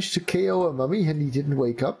 I managed to KO a mummy and he didn't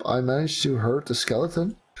wake up. I managed to hurt a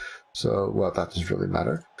skeleton. So, well, that doesn't really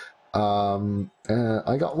matter.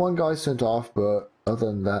 I got 1 guy sent off, but other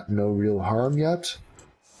than that, no real harm yet.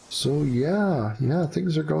 So, yeah,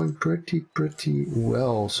 things are going pretty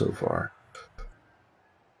well so far.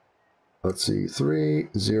 Let's see, 3,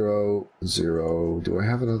 0, 0. Do I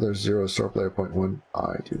have another 0 star player point 1?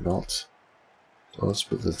 I do not. So let's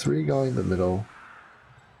put the 3 guy in the middle.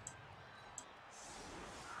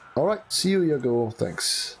 Alright, see you, Yago.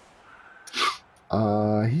 Thanks.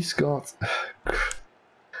 He's got...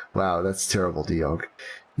 Wow, that's terrible, Diog.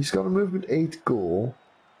 He's got a movement 8 ghoul,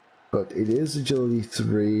 but it is agility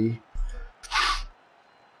 3.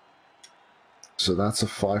 So that's a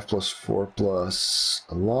 5+4+.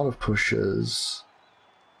 A lot of pushes.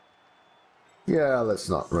 Yeah, let's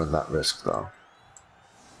not run that risk though.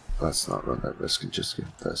 Let's not run that risk and just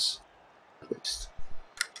get this at least.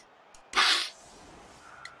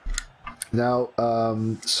 Now,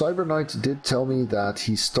 Cyberknight did tell me that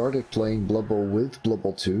he started playing Blood Bowl with Blood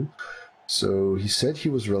Bowl 2. So he said he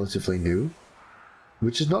was relatively new,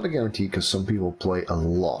 which is not a guarantee because some people play a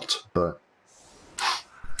lot, but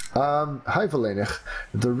hi Valenich.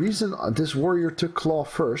 The reason this warrior took claw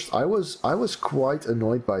first, I was quite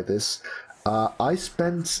annoyed by this. I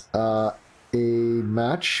spent a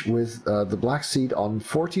match with the Black Seed on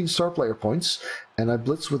 14 star player points, and I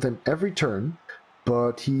blitzed with him every turn,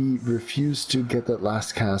 but he refused to get that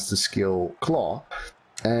last cast to skill claw.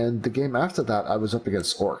 And the game after that, I was up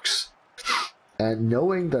against orcs. And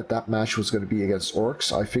knowing that that match was going to be against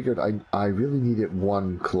orcs, I figured I really needed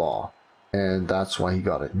 1 claw. And that's why he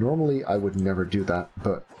got it. Normally, I would never do that,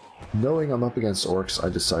 but knowing I'm up against orcs, I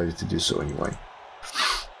decided to do so anyway.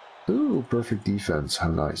 Ooh, perfect defense. How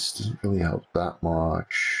nice. Doesn't really help that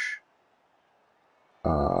much.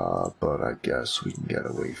 But I guess we can get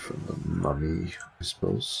away from the mummy, I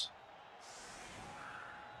suppose.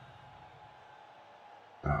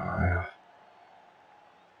 Yeah.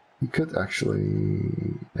 He could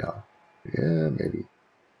actually... Yeah, maybe.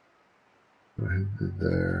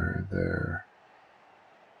 There.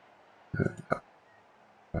 No.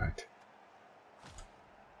 Right.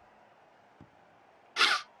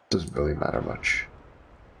 Doesn't really matter much.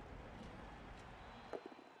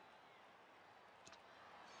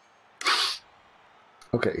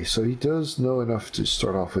 Okay, so he does know enough to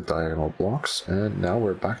start off with diagonal blocks, and now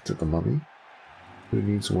we're back to the mummy, who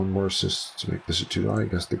needs 1 more assist to make this a 2-die. I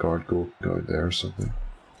guess the guard go in there or something.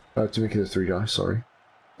 To make it a 3-die, sorry.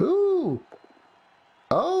 Ooh!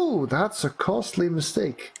 Oh, that's a costly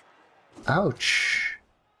mistake. Ouch.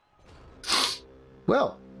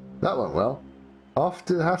 Well, that went well. Off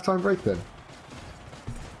to the halftime break then.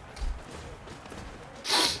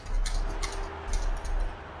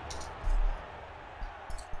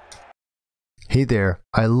 Hey there,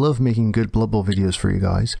 I love making good Blood Bowl videos for you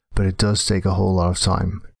guys, but but it does take a whole lot of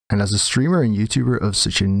time. And as a streamer and YouTuber of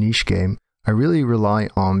such a niche game, I really rely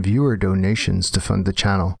on viewer donations to fund the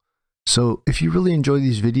channel. So if you really enjoy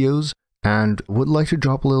these videos and would like to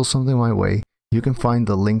drop a little something my way, you can find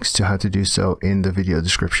the links to how to do so in the video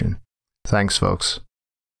description. Thanks, folks.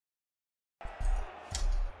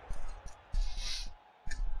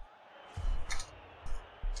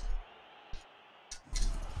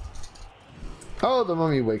 Oh, the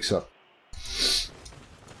mummy wakes up.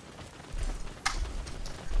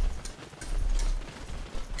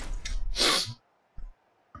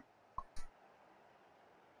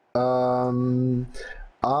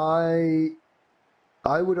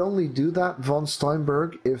 I would only do that, von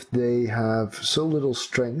Steinberg, if they have so little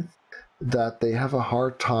strength that they have a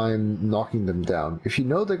hard time knocking them down. If you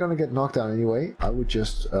know they're going to get knocked down anyway, I would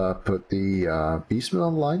just put the Beastman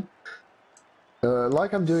online.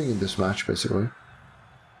 Like I'm doing in this match, basically.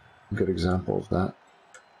 A good example of that.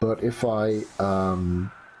 But if I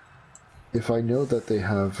know that they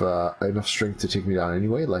have enough strength to take me down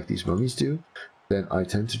anyway, like these mummies do, then I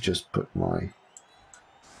tend to just put my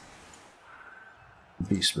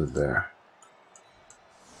Beastman there.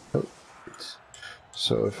 Oh,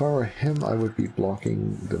 so if I were him, I would be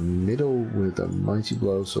blocking the middle with a mighty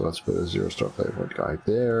blow. So let's put a 0-star player point guy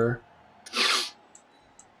there.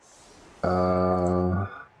 I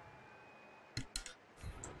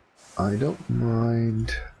don't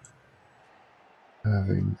mind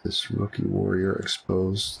having this rookie warrior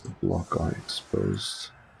exposed, the block guy exposed,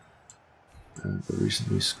 and the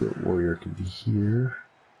recently skilled warrior can be here.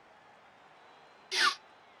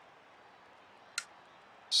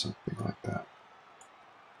 Something like that.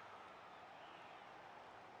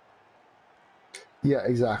 Yeah,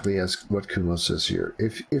 exactly as what Kumo says here.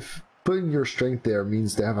 If putting your strength there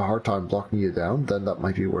means they have a hard time blocking you down, then that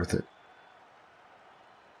might be worth it.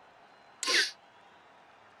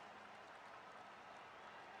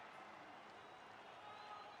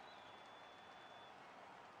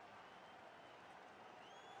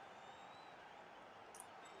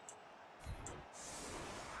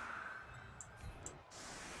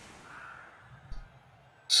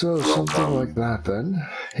 So, something like that then.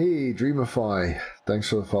 Hey, Dreamify. Thanks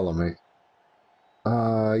for the follow, mate.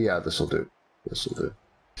 Yeah, this'll do. This'll do.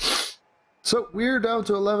 So, we're down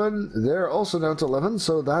to 11. They're also down to 11,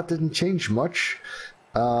 so that didn't change much.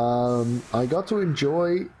 I got to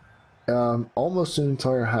enjoy almost an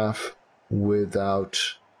entire half without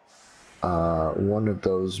one of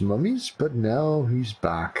those mummies, but now he's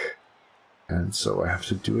back. And so I have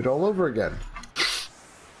to do it all over again.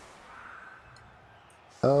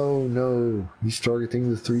 Oh no, he's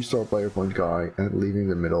targeting the 3-star player point guy and leaving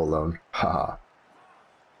the middle alone. Haha.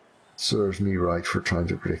 Serves me right for trying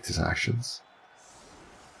to predict his actions.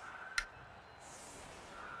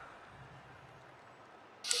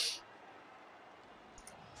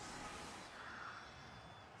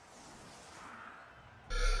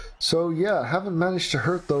 So yeah, haven't managed to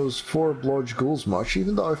hurt those 4 blodge ghouls much,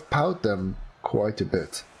 even though I've powed them quite a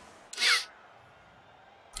bit.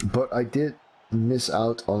 But I did miss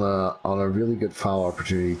out on a really good foul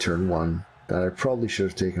opportunity turn 1 that I probably should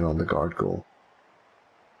have taken on the guard ghoul.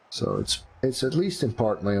 So it's at least in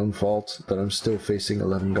part my own fault that I'm still facing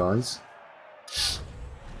 11 guys.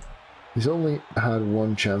 He's only had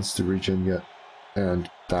 1 chance to regen yet, and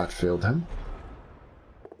that failed him.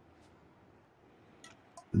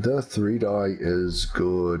 The 3-die is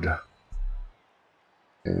good,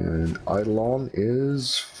 and Eidolon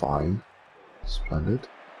is fine. Splendid.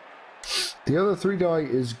 The other 3-die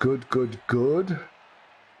is good,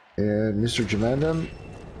 and Mr. GMan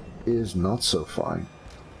is not so fine.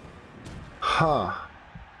 Ha.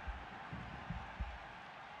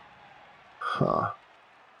 Ha.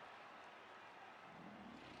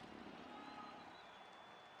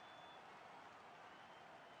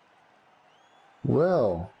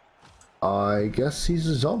 Well, I guess he's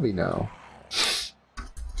a zombie now.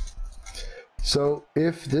 So,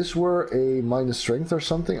 if this were a minus strength or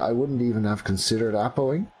something, I wouldn't even have considered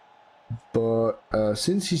appoing. But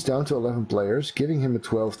since he's down to 11 players, giving him a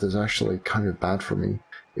 12th is actually kind of bad for me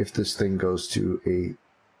if this thing goes to a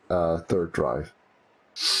 3rd drive.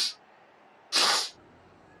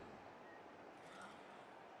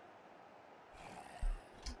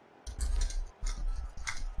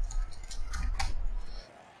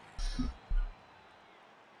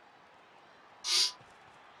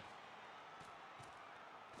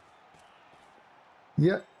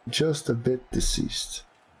 Yeah, just a bit deceased.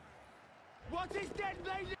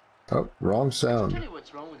 Oh, wrong sound. Tell you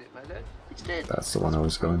what's wrong with it, my lad. It's dead. That's the one I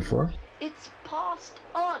was going for. It's passed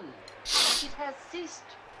on. It has ceased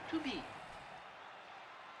to be.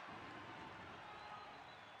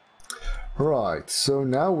 Right, so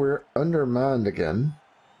now we're undermanned again,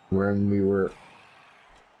 when we were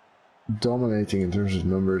dominating in terms of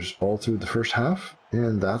numbers all through the first half,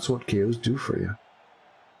 and that's what KOs do for you.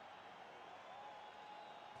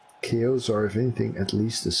 KOs are, if anything, at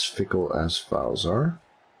least as fickle as fouls are.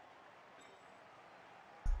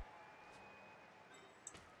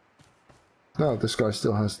 Now, this guy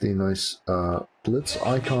still has the nice blitz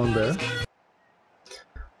icon there,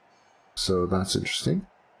 so that's interesting.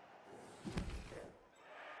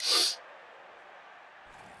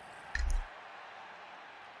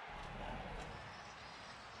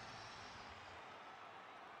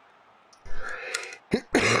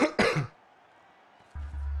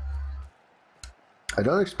 I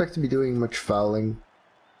don't expect to be doing much fouling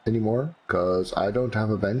anymore, because I don't have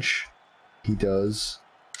a bench. He does.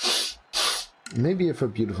 Maybe if a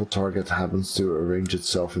beautiful target happens to arrange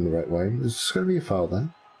itself in the right way, it's going to be a foul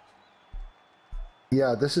then.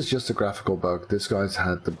 Yeah, this is just a graphical bug. This guy's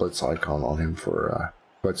had the blitz icon on him for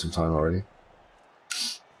quite some time already.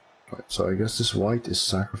 Right, so I guess this white is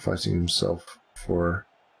sacrificing himself for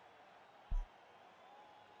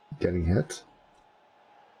getting hit.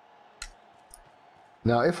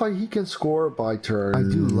 Now, if he can score by turn... I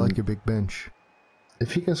do like a big bench.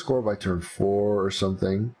 If he can score by turn 4 or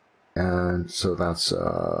something, and so that's,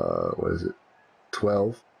 what is it,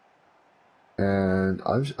 12, and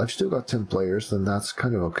I've still got 10 players, then that's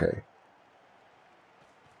kind of okay.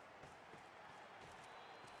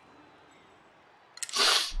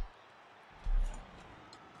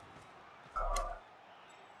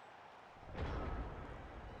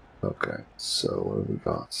 Okay, so what have we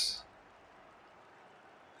got?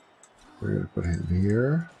 We're going to put him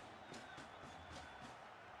here.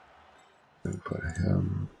 We're going to put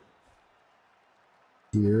him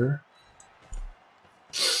here.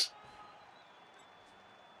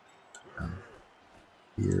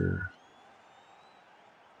 Here.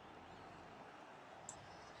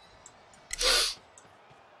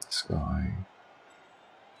 This guy.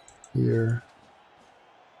 Here.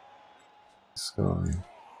 This guy.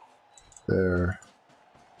 There.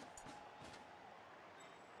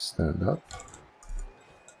 Stand up.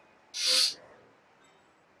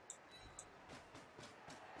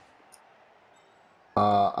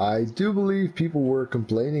 I do believe people were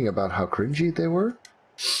complaining about how cringy they were.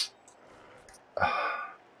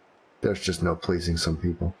 There's just no pleasing some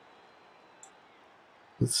people.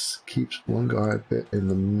 Let's keep one guy a bit in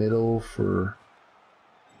the middle for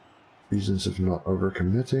reasons of not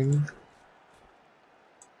overcommitting.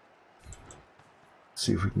 Let's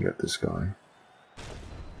see if we can get this guy.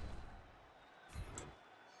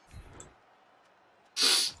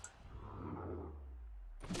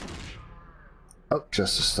 Oh,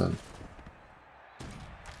 just a stun.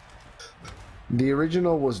 The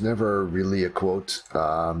original was never really a quote.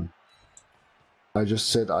 I just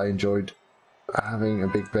said I enjoyed having a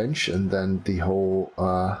big bench, and then the whole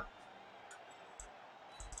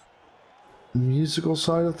musical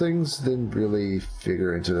side of things didn't really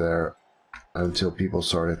figure into there until people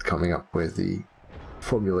started coming up with the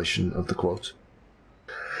formulation of the quote.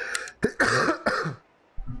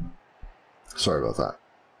 Sorry about that.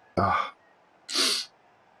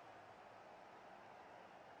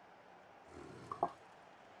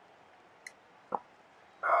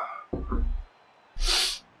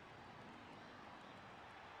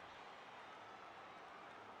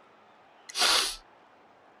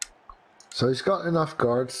 So he's got enough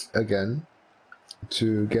guards again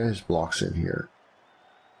to get his blocks in here.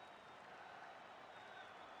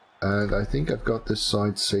 And I think I've got this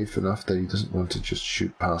side safe enough that he doesn't want to just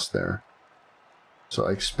shoot past there. So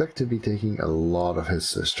I expect to be taking a lot of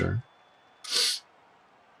hits this turn.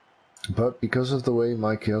 But because of the way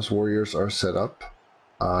my Chaos Warriors are set up,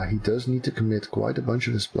 he does need to commit quite a bunch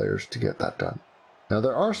of his players to get that done. Now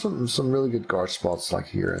there are some really good guard spots like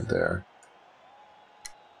here and there.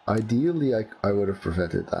 Ideally, I would have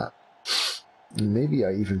prevented that. Maybe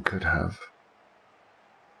I even could have.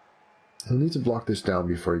 He'll need to block this down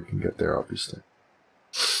before he can get there, obviously.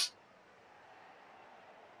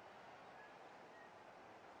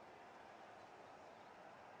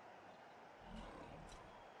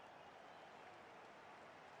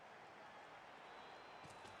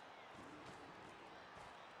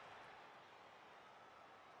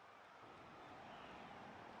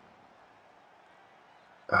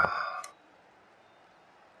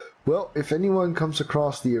 Well, if anyone comes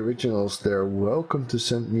across the originals, they're welcome to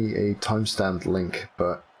send me a timestamped link,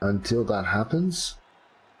 but until that happens,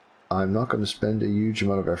 I'm not going to spend a huge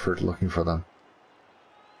amount of effort looking for them.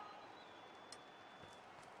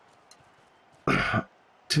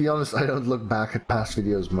 To be honest, I don't look back at past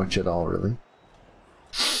videos much at all, really.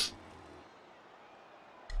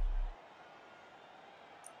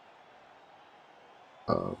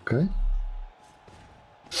 Okay.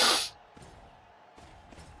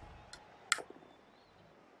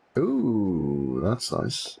 Ooh, that's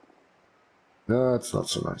nice. No, that's not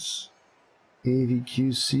so nice.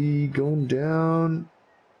 AVQC going down.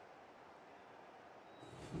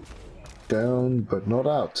 Down, but not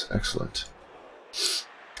out. Excellent.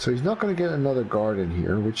 So he's not going to get another guard in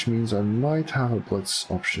here, which means I might have a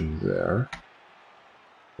blitz option there.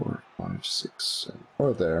 4, 5, 6, 7,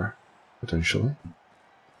 or there, potentially.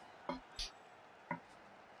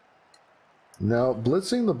 Now,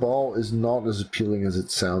 blitzing the ball is not as appealing as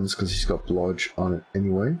it sounds because he's got blodge on it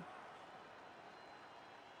anyway.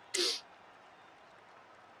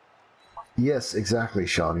 Yes, exactly,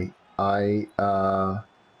 Shawnee. I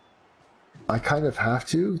kind of have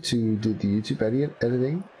to do the YouTube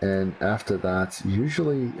editing, and after that,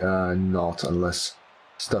 usually not unless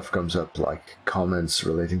stuff comes up like comments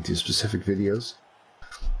relating to specific videos.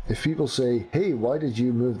 If people say, hey, why did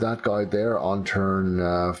you move that guy there on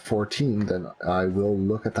turn 14, then I will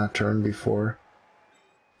look at that turn before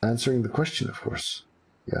answering the question, of course.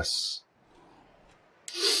 Yes.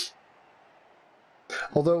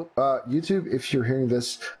 Although, YouTube, if you're hearing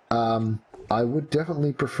this, I would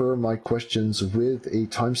definitely prefer my questions with a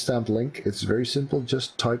timestamp link. It's very simple.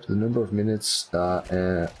 Just type the number of minutes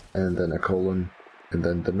and then a colon and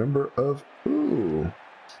then the number of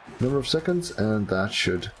seconds, and that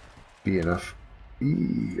should be enough.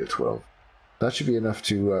 12. That should be enough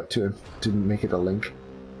to make it a link,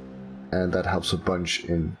 and that helps a bunch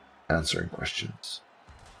in answering questions.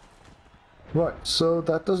 Right, so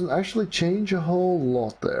that doesn't actually change a whole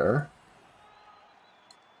lot there.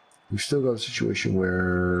 We've still got a situation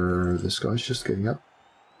where this guy's just getting up.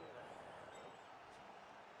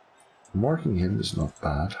 Marking him is not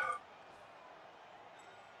bad.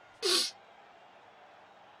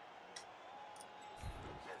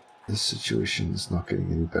 This situation is not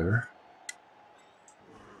getting any better.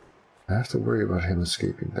 I have to worry about him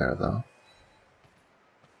escaping there, though.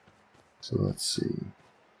 So let's see.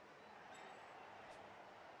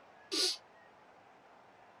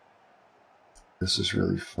 This is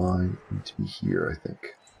really fine. I need to be here, I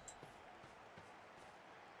think.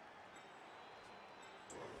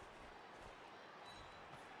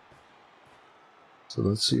 So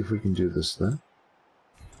let's see if we can do this then.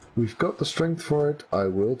 We've got the strength for it. I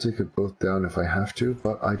will take it both down if I have to,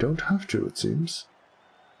 but I don't have to, it seems.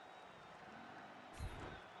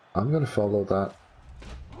 I'm going to follow that.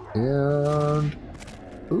 And...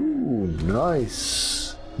 ooh,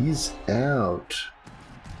 nice! He's out.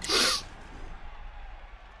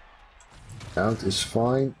 Out is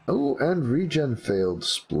fine. Oh, and regen failed.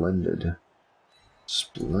 Splendid.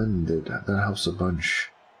 Splendid. That helps a bunch.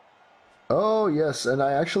 Oh, yes, and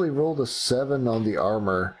I actually rolled a 7 on the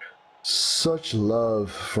armor. Such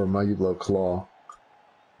love for Mighty Blow Claw.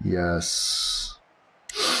 Yes.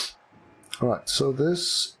 Alright, so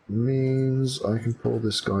this means I can pull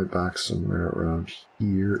this guy back somewhere around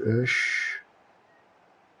here-ish.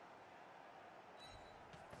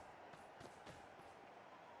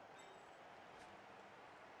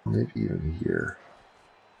 Maybe even here.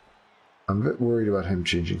 I'm a bit worried about him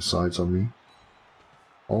changing sides on me.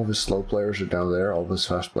 All of his slow players are down there, all of his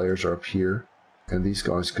fast players are up here, and these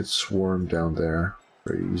guys could swarm down there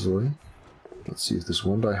very easily. Let's see if this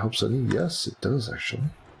one die helps any. Yes, it does actually.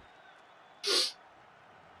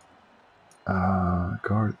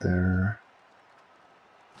 Guard there.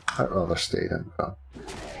 I'd rather stay then.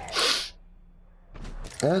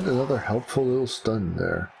 And another helpful little stun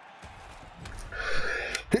there.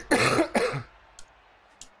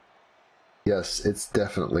 Yes, it's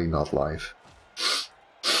definitely not live.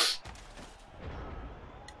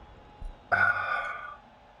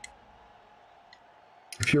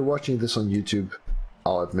 If you're watching this on YouTube,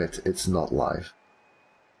 I'll admit it's not live.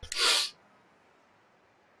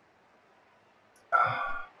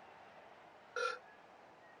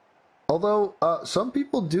 Although, some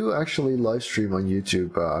people do actually live stream on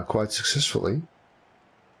YouTube quite successfully.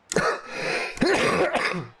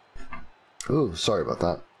 Ooh, sorry about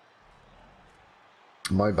that.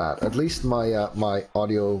 My bad. At least my my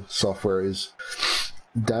audio software is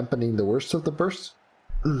dampening the worst of the bursts.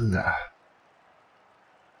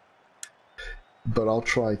 But I'll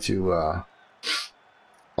try to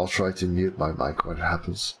mute my mic when it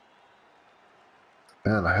happens.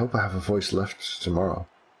 Man, I hope I have a voice left tomorrow.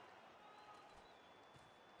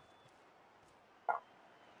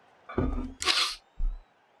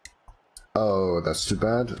 Oh, that's too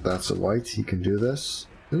bad. That's a white. He can do this.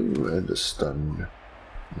 Ooh, and a stun.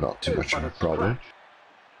 Not too much of a problem.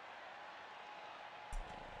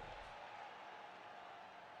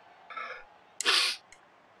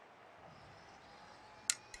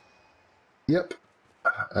 Yep.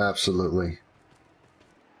 Absolutely.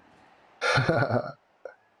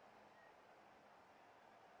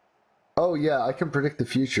 Oh yeah, I can predict the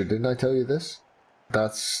future. Didn't I tell you this?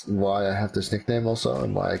 That's why I have this nickname also,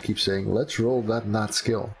 and why I keep saying, let's roll that and that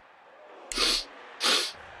skill.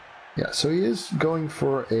 Yeah, so he is going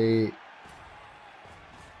for a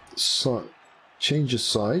change of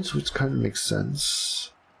sides, which kind of makes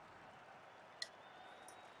sense.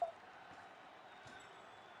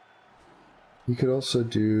 You could also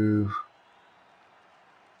do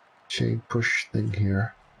chain push thing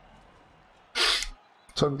here.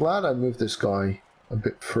 So I'm glad I moved this guy a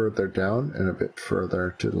bit further down and a bit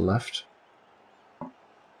further to the left.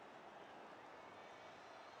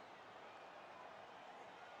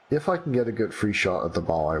 If I can get a good free shot at the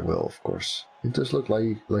ball, I will, of course. It does look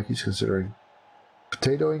like he's considering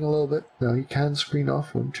potatoing a little bit. Now he can screen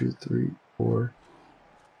off 1, 2, 3, 4,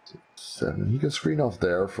 6, 7. He can screen off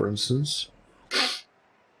there, for instance.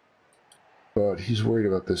 But he's worried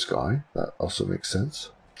about this guy. That also makes sense.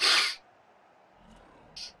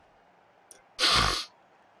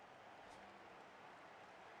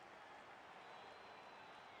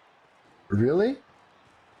 Really?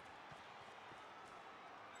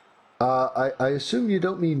 I assume you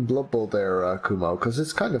don't mean Blood Bowl there, Kumo, because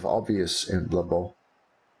it's kind of obvious in Blood Bowl.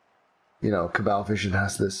 You know, Cabal Vision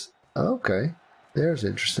has this. Okay, there's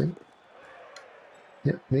interesting.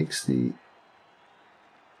 Yep, makes the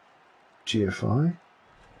GFI.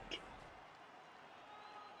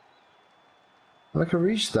 I can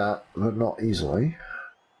reach that, but not easily.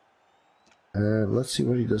 And let's see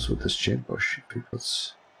what he does with this chain push. If he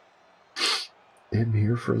puts him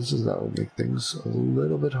here, for instance, that will make things a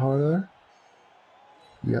little bit harder.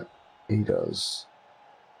 Yep, he does.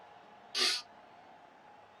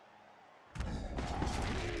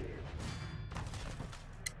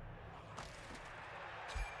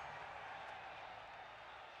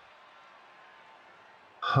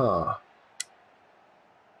 Huh.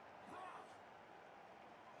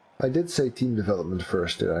 I did say team development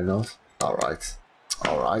first, did I not? Alright.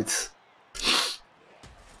 Alright.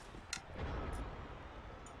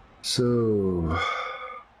 So...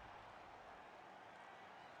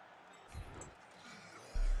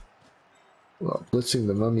 well, blitzing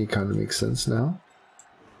the mummy kind of makes sense now.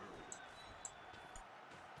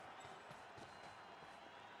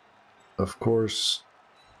 Of course...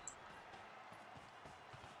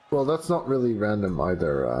 well, that's not really random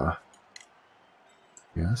either,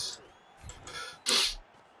 yes.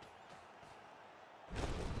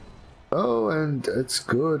 Oh, and it's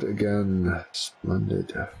good again.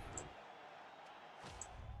 Splendid.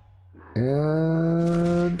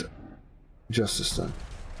 And... justice done.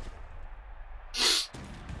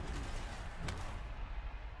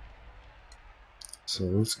 So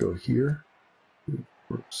let's go here. 2,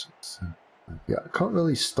 4, 6, 7. Yeah, I can't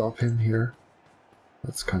really stop him here.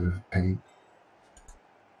 That's kind of a pain.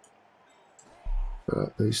 But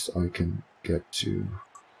at least I can get to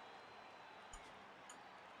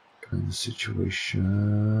kind of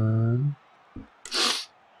situation.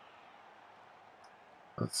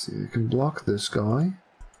 Let's see, I can block this guy.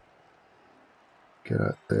 Get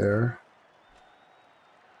out there.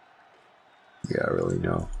 Yeah, really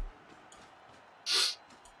no.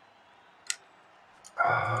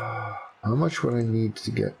 How much would I need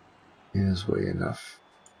to get in his way enough?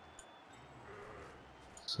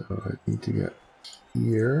 So I need to get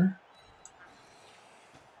here.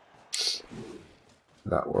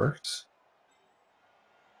 That works.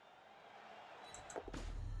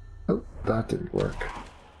 Oh, that didn't work.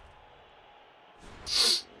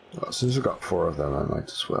 Well, since I've got 4 of them, I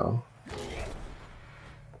might as well.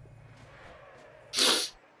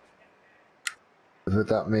 But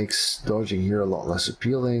that makes dodging here a lot less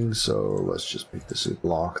appealing, so let's just make this a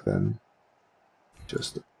block then.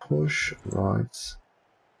 Just a push, right.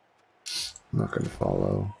 I'm not going to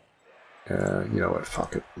follow. You know what,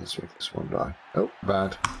 fuck it. Let's make this one die. Oh,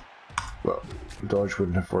 bad. Well, dodge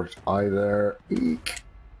wouldn't have worked either. Eek.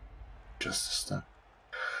 Just a step.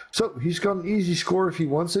 So, he's got an easy score if he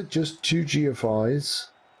wants it, just 2 GFIs.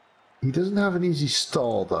 He doesn't have an easy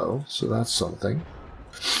stall though, so that's something.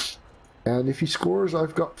 And if he scores,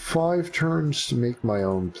 I've got 5 turns to make my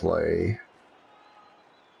own play.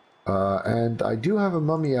 And I do have a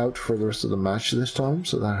mummy out for the rest of the match this time,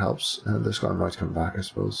 so that helps. And this guy might come back, I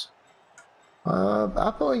suppose.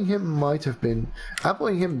 Appling him might have been...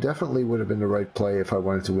 appling him definitely would have been the right play if I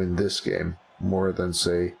wanted to win this game, more than,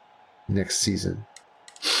 say, next season.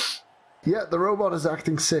 Yeah, the robot is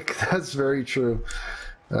acting sick. That's very true.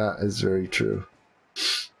 That is very true.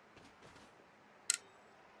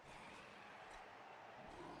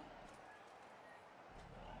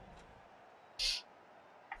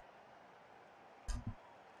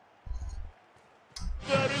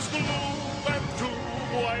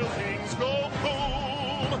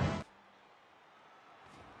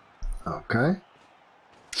 Okay.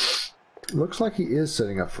 Looks like he is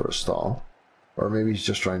setting up for a stall. Or maybe he's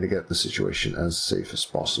just trying to get the situation as safe as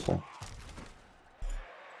possible.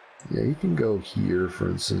 Yeah, he can go here, for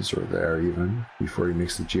instance, or there even, before he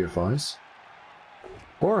makes the GFIs.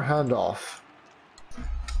 Or hand off.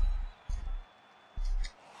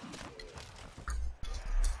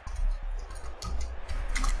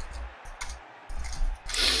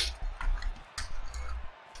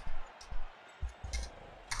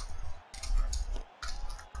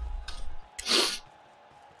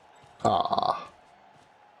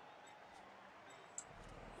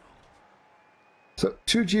 So,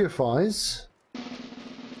 2 GFIs.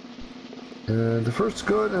 And the first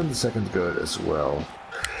good and the second good as well.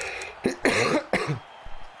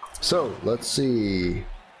 So, let's see.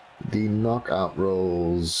 The knockout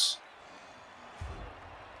rolls.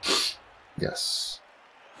 Yes.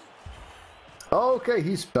 Okay,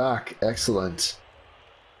 he's back. Excellent.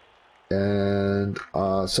 And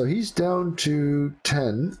so he's down to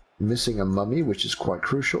 10, missing a mummy, which is quite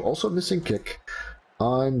crucial. Also missing kick.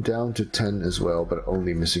 I'm down to 10 as well, but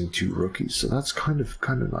only missing 2 rookies. So that's kind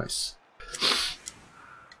of nice.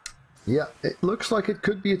 Yeah, it looks like it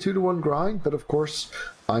could be a 2-to-1 grind, but of course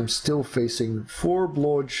I'm still facing 4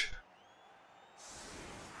 blodge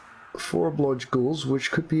ghouls, which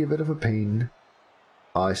could be a bit of a pain.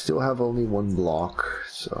 I still have only 1 block,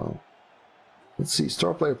 so let's see.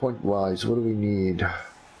 Star player point wise, what do we need?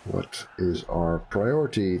 What is our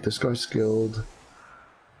priority? This guy's skilled.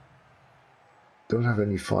 Don't have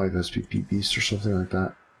any 5 SPP beasts or something like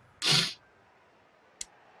that.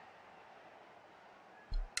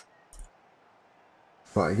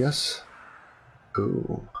 But I guess.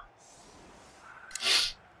 Ooh.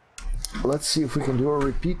 Let's see if we can do a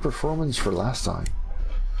repeat performance for last time.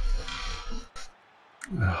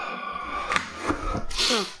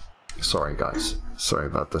 Sorry guys. Sorry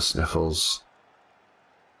about the sniffles.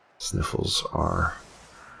 Sniffles are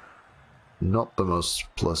not the most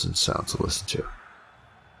pleasant sound to listen to.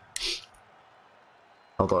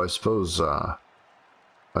 Although I suppose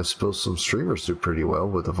some streamers do pretty well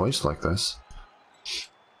with a voice like this.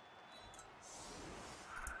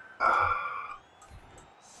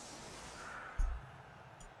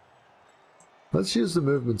 Let's use the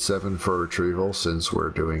movement 7 for retrieval since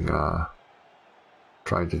we're doing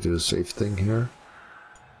trying to do a safe thing here.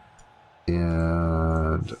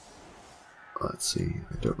 And let's see,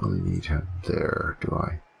 I don't really need him there, do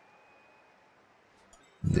I?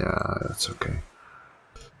 Yeah, that's okay.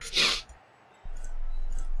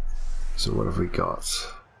 So what have we got?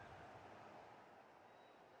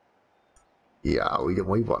 Yeah, we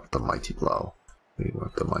want the mighty blow. We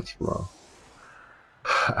want the mighty blow.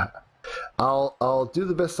 I'll do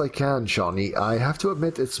the best I can, Shawnee. I have to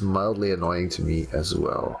admit it's mildly annoying to me as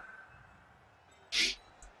well.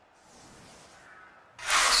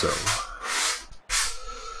 So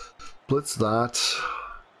blitz that.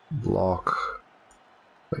 Block.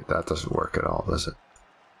 Wait, that doesn't work at all, does it?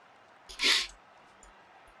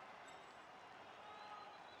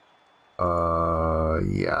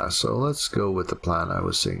 Yeah, so let's go with the plan I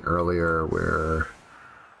was saying earlier where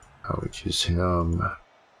I would use him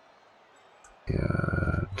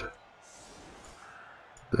and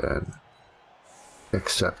then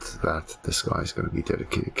accept that this guy's going to be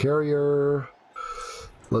dedicated carrier.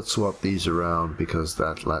 Let's swap these around because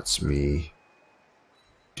that lets me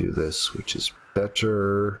do this, which is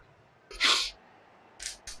better.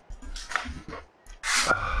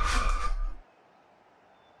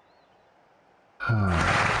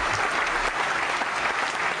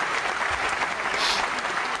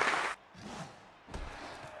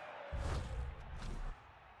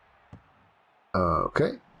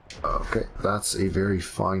 Okay, that's a very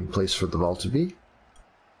fine place for the ball to be.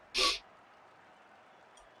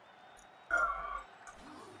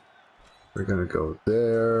 We're gonna go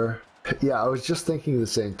there. Yeah, I was just thinking the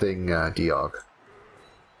same thing, Diog.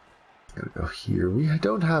 Gonna go here. We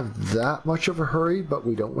don't have that much of a hurry, but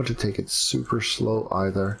we don't want to take it super slow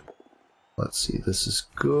either. Let's see, this is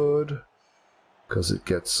good because it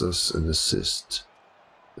gets us an assist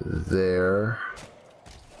there.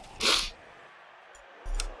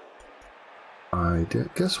 I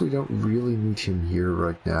guess we don't really need him here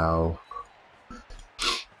right now.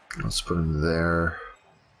 Let's put him there.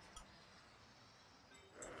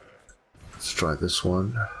 Let's try this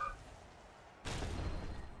one.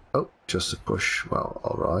 Oh, just a push. Well,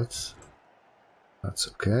 alright. That's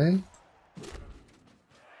okay.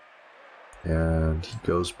 And he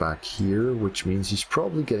goes back here, which means he's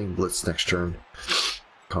probably getting blitzed next turn.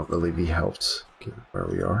 Can't really be helped, given where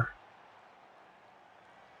we are.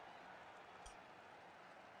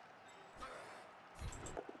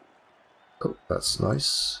 That's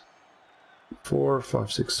nice. 4,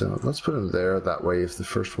 5, 6, 7. Let's put him there. That way, if the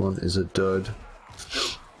first one is a dud,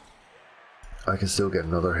 I can still get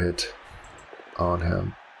another hit on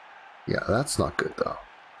him. Yeah, that's not good though.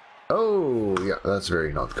 Oh, yeah, that's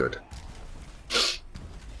very not good.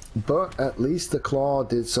 But at least the claw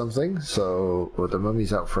did something, so well, the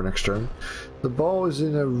mummy's out for next turn. The ball is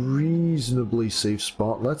in a reasonably safe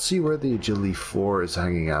spot. Let's see where the agility 4 is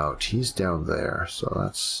hanging out. He's down there, so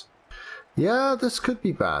that's... Yeah, this could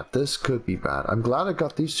be bad. This could be bad. I'm glad I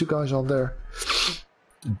got these two guys on there.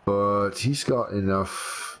 But he's got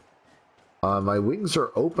enough... my wings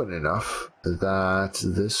are open enough that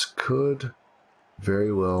this could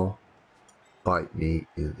very well bite me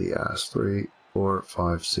in the ass. 3, 4,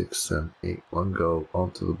 5, 6, 7, 8. One go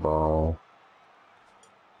onto the ball.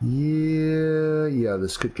 Yeah,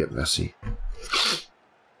 this could get messy.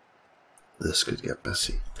 This could get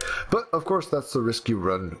messy. But, of course, that's the risk you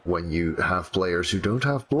run when you have players who don't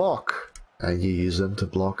have block, and you use them to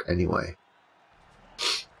block anyway.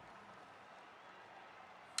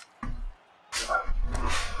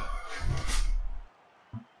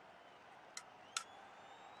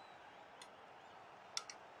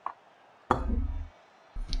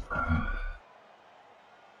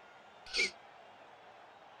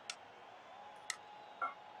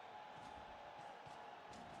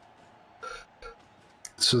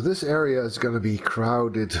 So this area is going to be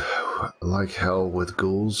crowded like hell with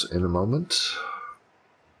ghouls in a moment.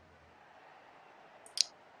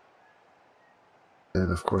 And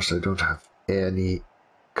of course I don't have any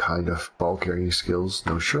kind of ball carrying skills.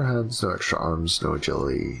 No sure hands, no extra arms, no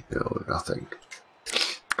agility, no nothing.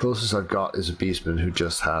 Closest I've got is a beastman who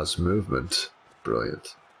just has movement.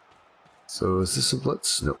 Brilliant. So is this a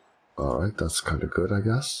blitz? No. Alright, that's kind of good, I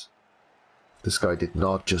guess. This guy did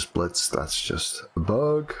not just blitz, that's just a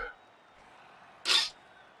bug.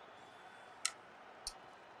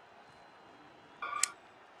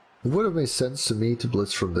 It would have made sense to me to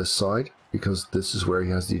blitz from this side, because this is where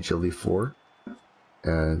he has the agility 4.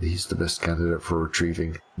 And he's the best candidate for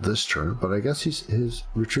retrieving this turn, but I guess his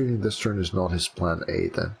retrieving this turn is not his plan A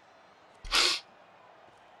then.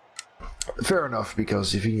 Fair enough,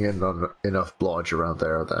 because if you can get enough blodge around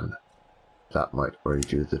there, then that might already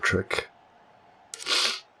do the trick.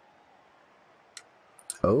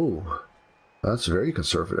 Oh, that's very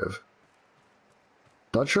conservative.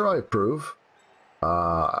 Not sure I approve.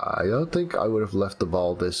 I don't think I would have left the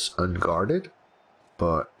ball this unguarded,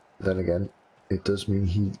 but then again, it does mean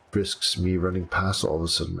he risks me running past all of a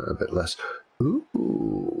sudden a bit less.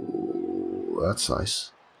 Ooh, that's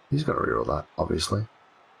nice. He's gonna reroll that, obviously.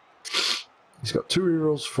 He's got 2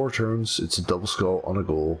 rerolls, 4 turns. It's a double skull on a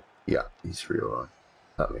goal. Yeah, he's rerolling.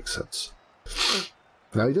 That makes sense.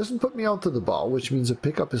 Now he doesn't put me onto the ball, which means a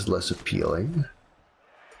pickup is less appealing.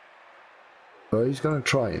 But he's gonna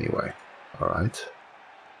try anyway. Alright.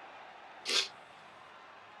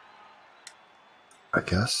 I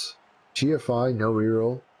guess. GFI, no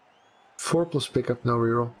reroll. 4 plus pickup, no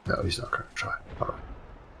reroll. No, he's not gonna try. Alright.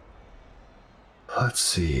 Let's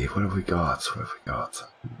see, what have we got? What have we got?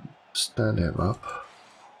 Stand him up.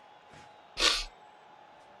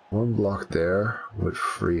 1 block there would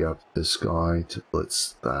free up this guy to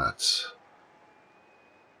blitz that.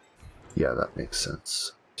 Yeah, that makes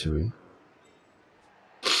sense to me.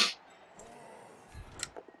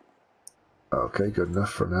 Okay, good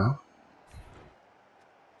enough for now.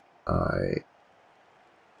 I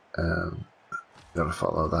am gonna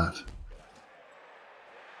follow that.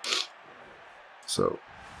 So,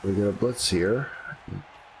 we get a blitz here.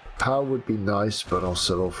 POW would be nice, but I'll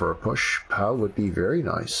settle for a push. POW would be very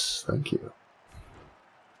nice. Thank you.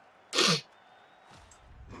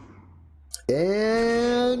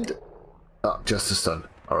 And... oh, just a stun.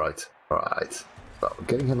 Alright, alright. Well,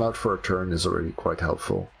 getting him out for a turn is already quite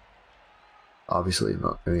helpful. Obviously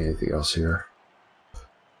not doing anything else here.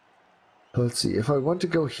 Let's see, if I want to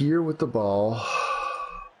go here with the ball,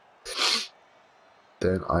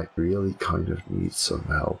 then I really kind of need some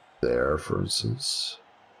help there, for instance.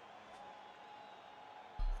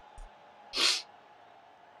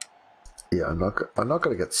 Yeah, I'm not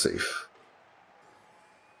gonna get safe.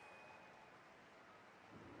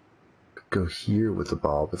 Go here with the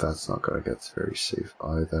ball, but that's not gonna get very safe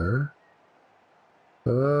either.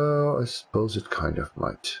 Oh, I suppose it kind of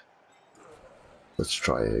might. Let's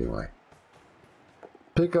try it anyway.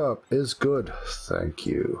 Pickup is good. Thank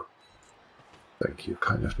you. Thank you.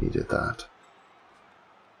 Kind of needed that.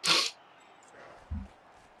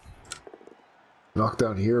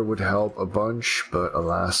 Knockdown here would help a bunch, but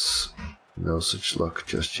alas, no such luck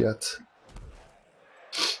just yet.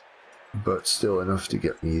 But still enough to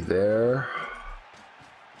get me there.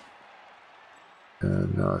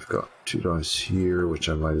 And now I've got 2 dice here, which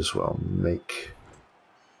I might as well make.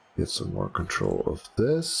 Get some more control of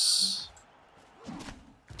this.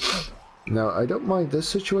 Now, I don't mind this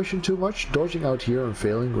situation too much. Dodging out here and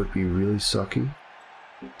failing would be really sucky.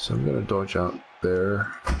 So I'm gonna dodge out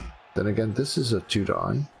there. Then again, this is a 2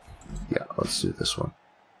 die. Yeah, let's do this one.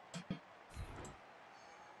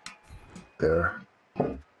 There.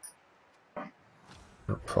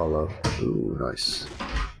 Follow. Ooh, nice.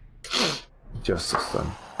 Justice then.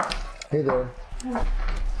 Hey there.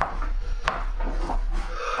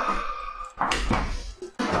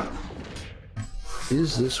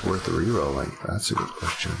 Is this worth rerolling? That's a good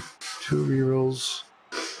question. 2 rerolls.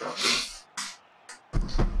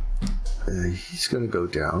 He's gonna go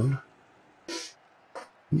down.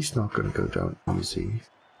 He's not gonna go down easy.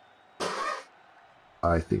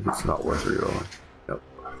 I think it's not worth rerolling. Nope.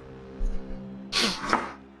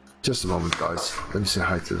 Just a moment, guys. Let me say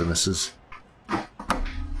hi to the missus. Hi,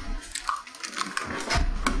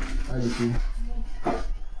 Yuki.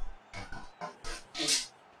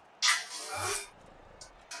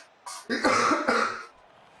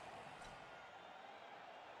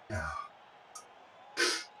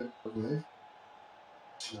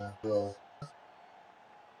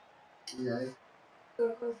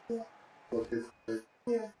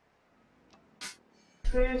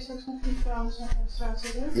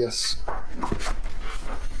 Yes.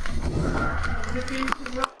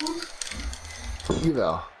 Jawel. Here we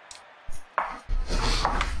go.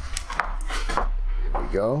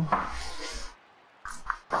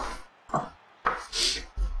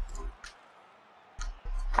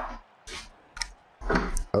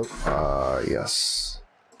 Oh, yes.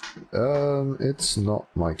 It's not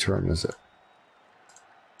my turn, is it?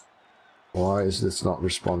 Why is this not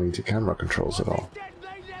responding to camera controls at all?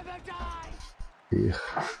 Yeah,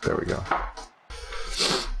 there we go.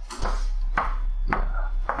 Yeah.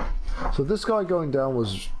 So this guy going down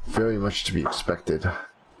was very much to be expected.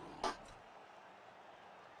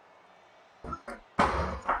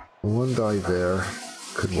 1 die there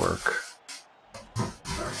could work.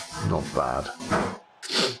 Not bad.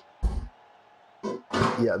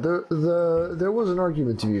 Yeah, there was an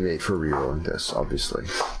argument to be made for rerolling this, obviously.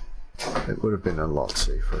 It would have been a lot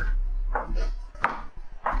safer.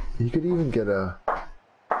 You could even get a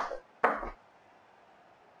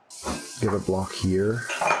block here,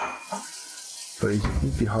 but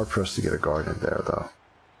you'd be hard pressed to get a guard in there, though.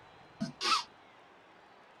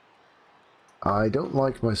 I don't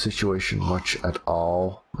like my situation much at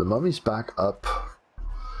all. The mummy's back up.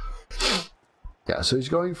 Yeah, so he's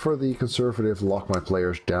going for the conservative lock my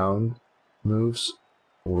players down moves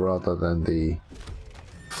rather than the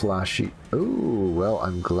flashy. Ooh, well,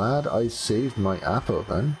 I'm glad I saved my Apo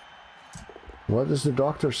then. What does the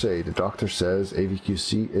doctor say? The doctor says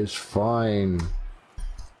AVQC is fine.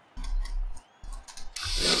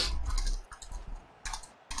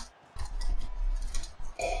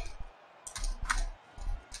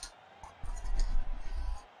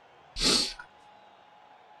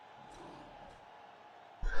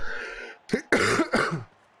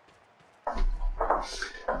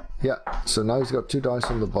 Yeah, so now he's got 2 dice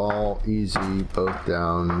on the ball, easy, both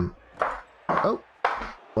down. Oh,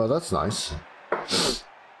 well, that's nice.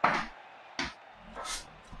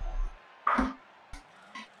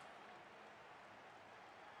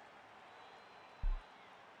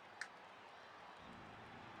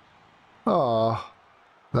 Aw,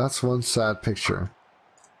 that's one sad picture.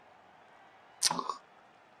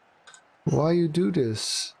 Why you do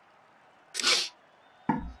this?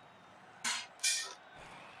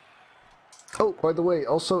 Oh, by the way,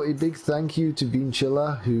 also a big thank you to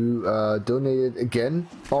Beanchilla, who donated again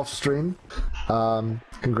off stream,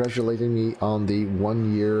 congratulating me on the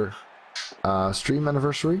 1-year stream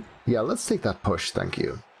anniversary. Yeah, let's take that push, thank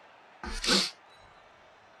you.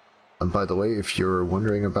 And by the way, if you're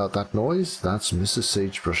wondering about that noise, that's Mrs.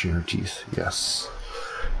 Sage brushing her teeth, yes.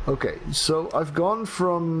 Okay, so I've gone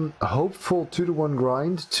from a hopeful 2-to-1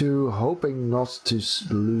 grind to hoping not to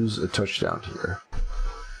lose a touchdown here.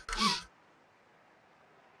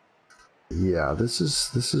 Yeah, this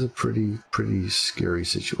is a pretty scary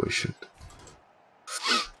situation.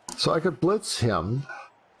 So I could blitz him,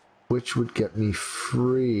 which would get me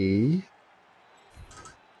free,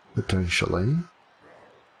 potentially.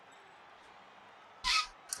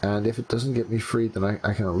 And if it doesn't get me free, then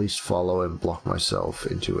I can at least follow and block myself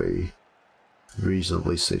into a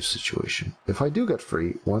reasonably safe situation. If I do get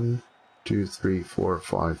free, 1, 2, 3, 4,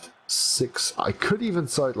 5, 6, I could even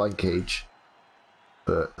sideline cage.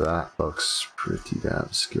 But that looks pretty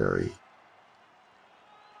damn scary.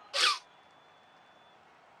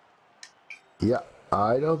 Yeah,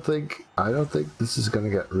 I don't think this is gonna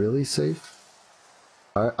get really safe.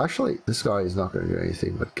 Actually, this guy is not gonna do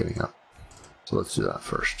anything but getting up. So let's do that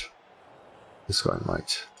first. This guy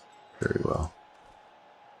might very well.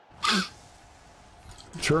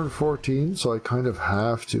 Turn 14, so I kind of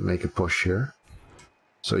have to make a push here.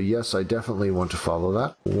 So yes, I definitely want to follow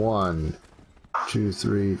that. 1, 2,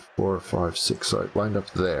 3, 4, 5, 6. So I lined up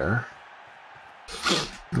there.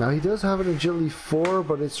 Now he does have an agility 4,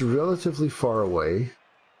 but it's relatively far away.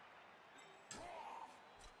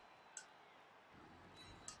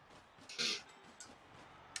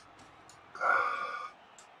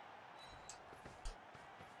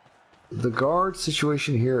 The guard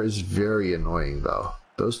situation here is very annoying though.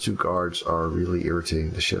 Those two guards are really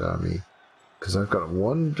irritating the shit out of me. Because I've got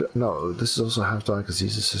one... No, this is also half die because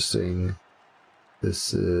he's assisting.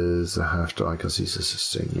 This is a half die because he's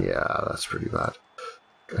assisting. Yeah, that's pretty bad.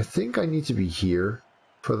 I think I need to be here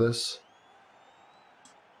for this.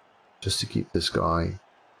 Just to keep this guy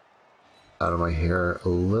out of my hair a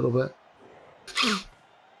little bit.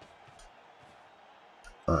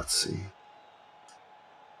 Let's see.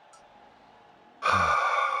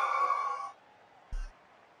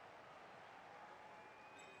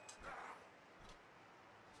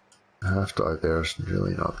 Half die there is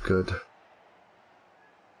really not good.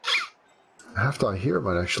 Half die here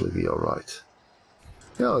might actually be alright.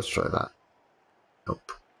 Yeah, let's try that.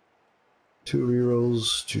 Nope. 2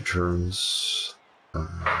 rerolls, 2 turns.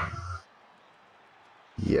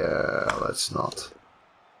 Yeah, let's not.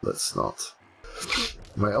 Let's not.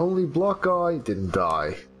 My only block guy didn't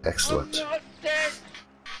die. Excellent. I'm not dead.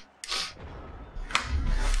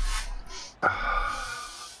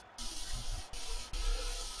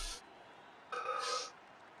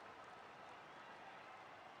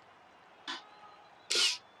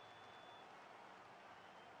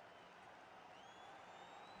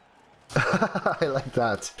 I like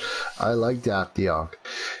that. I like that, Diog.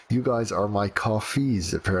 You guys are my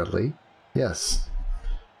coffees, apparently. Yes.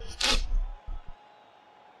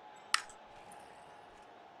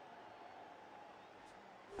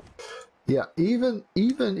 Yeah, even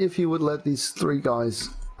if you would let these 3 guys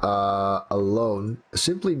alone,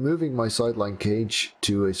 simply moving my sideline cage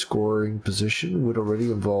to a scoring position would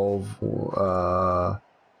already involve 4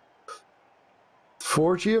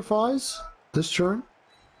 GFIs this turn.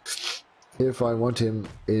 If I want him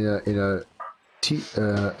in a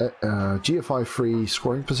GFI free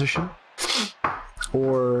scoring position,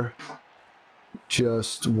 or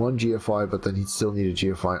just 1 GFI, but then he'd still need a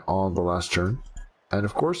GFI on the last turn. And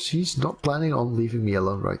of course, he's not planning on leaving me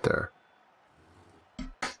alone right there.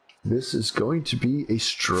 This is going to be a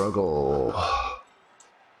struggle.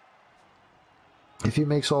 If he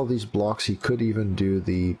makes all these blocks, he could even do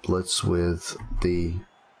the blitz with the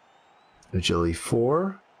agility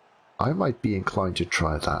 4. I might be inclined to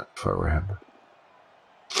try that if I were him.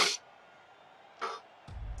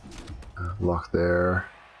 Block there.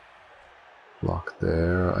 Block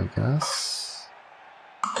there, I guess.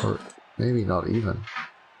 Or maybe not even.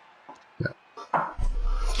 Yeah.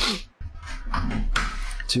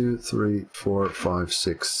 2, 3, 4, 5,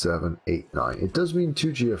 6, 7, 8, 9. It does mean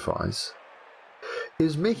 2 GFIs.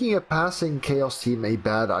 Is making a passing Chaos team a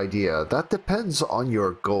bad idea? That depends on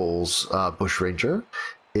your goals, Bushranger.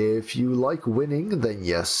 If you like winning, then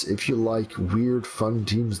yes. If you like weird, fun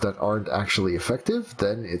teams that aren't actually effective,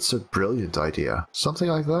 then it's a brilliant idea. Something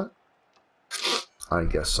like that? I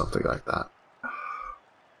guess something like that.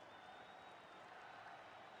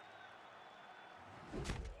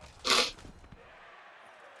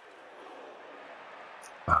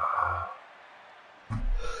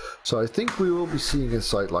 So I think we will be seeing a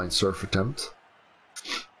sideline surf attempt.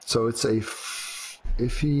 So it's a...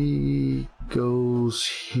 If he goes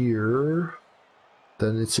here,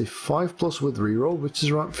 then it's a 5+ with reroll, which is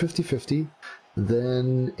around 50-50.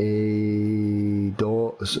 Then a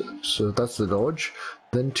dodge, so that's the dodge.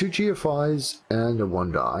 Then 2 GFIs and a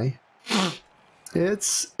 1 die.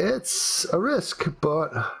 It's a risk,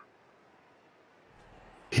 but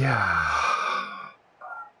yeah,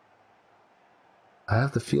 I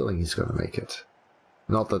have the feeling he's going to make it.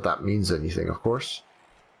 Not that that means anything, of course.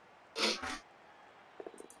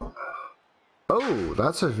 Oh,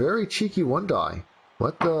 that's a very cheeky 1 die.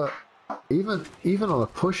 What the... Even on a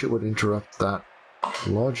push it would interrupt that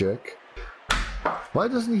logic. Why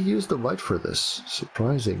doesn't he use the white for this?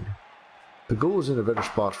 Surprising. The ghoul is in a better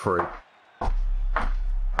spot for it.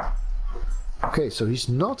 Okay, so he's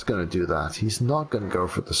not going to do that. He's not going to go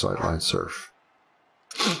for the sideline surf.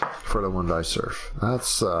 For the 1 die surf.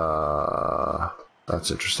 That's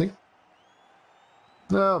interesting.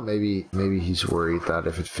 No, maybe he's worried that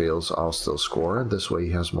if it fails, I'll still score, and this way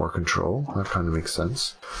he has more control. That kind of makes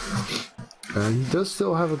sense. And he does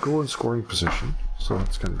still have a goal in scoring position, so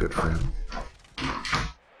that's kind of good for him.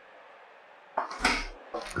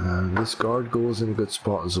 And this guard goal is in a good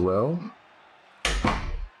spot as well.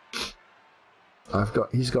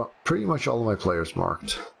 He's got pretty much all of my players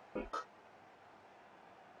marked.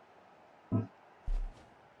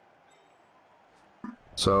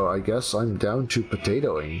 So I guess I'm down to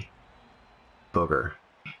potatoing. Bugger.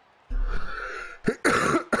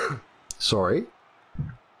 Sorry.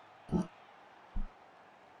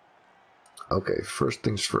 Okay, first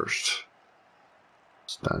things first.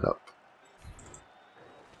 Stand up.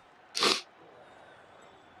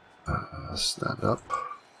 Stand up.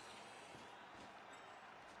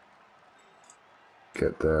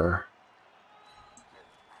 Get there.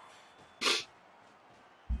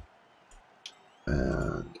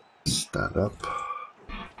 And stand up.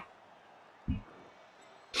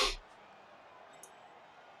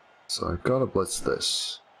 So I gotta blitz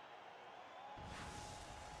this.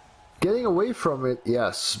 Getting away from it,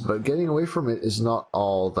 yes, but getting away from it is not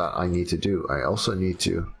all that I need to do. I also need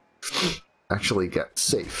to actually get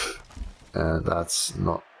safe, and that's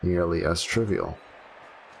not nearly as trivial.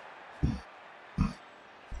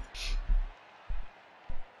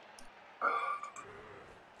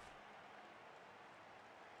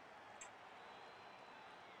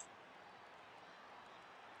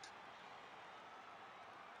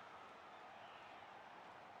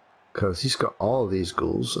 Because he's got all of these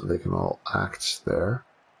ghouls and they can all act there.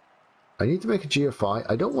 I need to make a GFI.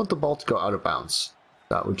 I don't want the ball to go out of bounds.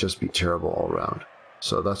 That would just be terrible all around.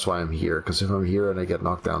 So that's why I'm here, because if I'm here and I get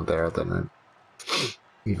knocked down there, then I'm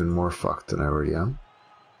even more fucked than I already am.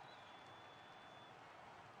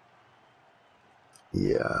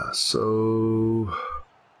 Yeah, so...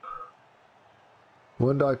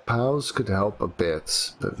 One-die POWs could help a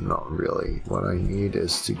bit, but not really. What I need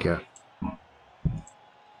is to get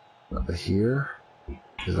here.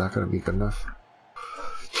 Is that going to be good enough?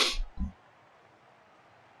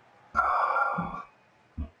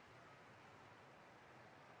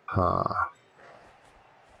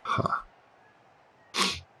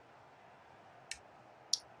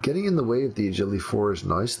 Getting in the way of the agility 4 is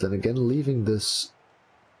nice, then again leaving this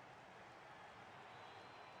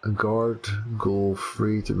guard goal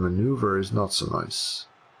free to maneuver is not so nice.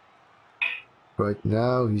 Right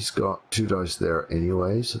now he's got 2 dice there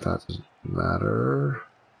anyway, so that doesn't matter.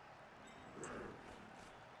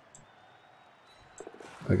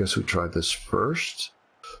 I guess we try this first,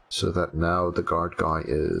 so that now the guard guy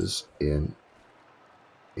is in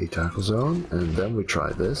a tackle zone, and then we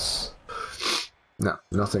try this. Now,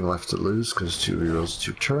 nothing left to lose because 2 rerolls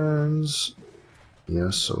 2 turns.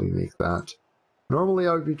 Yes, so we make that. Normally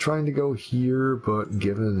I would be trying to go here, but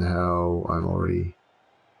given how I'm already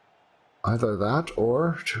either that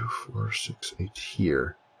or 2, 4, 6, 8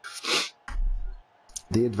 here.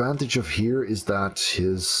 The advantage of here is that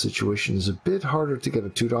his situation is a bit harder to get a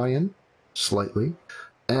 2-die in, slightly,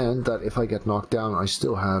 and that if I get knocked down, I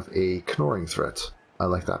still have a Knorring threat. I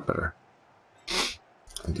like that better.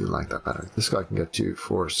 I do like that better. This guy can get 2,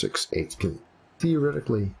 4, 6, 8, can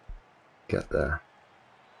theoretically get there.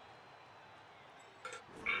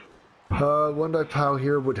 One-die POW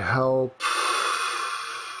here would help.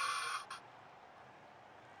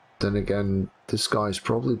 Then again, this guy's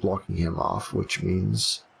probably blocking him off, which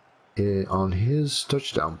means on his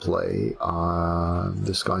touchdown play,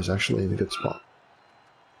 this guy's actually in a good spot.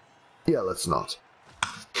 Yeah, let's not.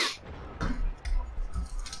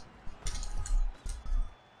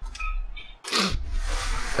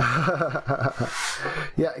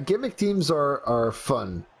 Yeah, gimmick teams are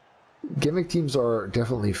fun. Gimmick teams are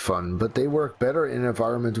definitely fun, but they work better in an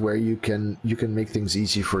environment where you can make things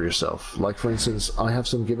easy for yourself. Like for instance, I have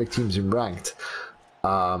some gimmick teams in ranked,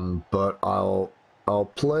 but I'll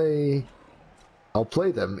play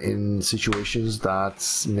them in situations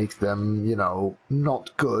that make them, you know,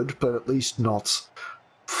 not good, but at least not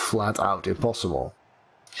flat out impossible.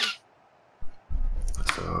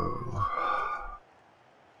 So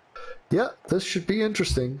yeah, this should be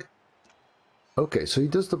interesting. Okay, so he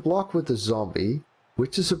does the block with the zombie,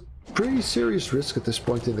 which is a pretty serious risk at this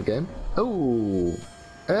point in the game. Oh,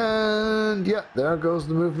 and yeah, there goes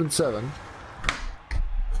the movement 7.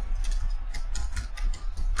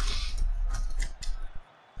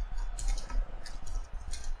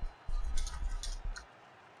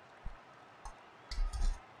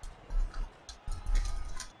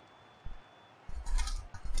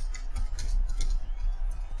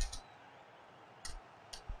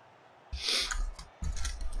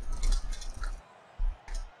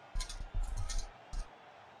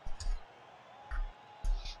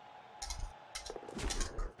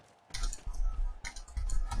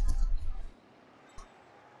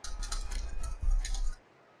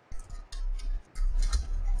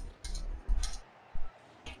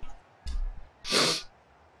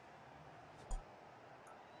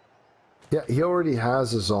 Yeah, he already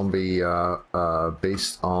has a zombie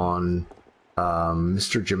based on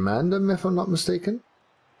Mr. Jamandum, if I'm not mistaken.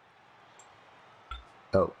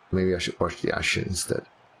 Oh, maybe I should watch the Ashen instead.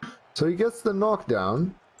 So he gets the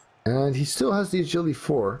knockdown, and he still has the agility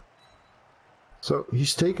 4. So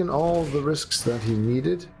he's taken all the risks that he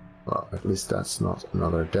needed. Well, at least that's not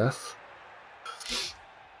another death.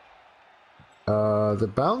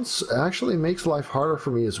 The bounce actually makes life harder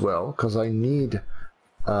for me as well, because I need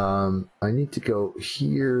to go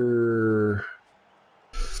here.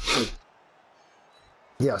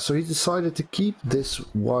 Yeah, so he decided to keep this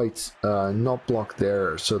white not blocked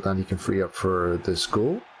there so that he can free up for this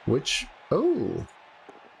goal, which... Oh,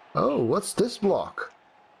 what's this block?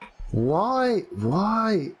 Why?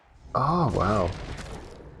 Oh, wow.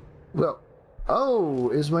 Well, oh,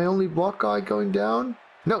 is my only block guy going down?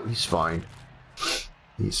 No, he's fine.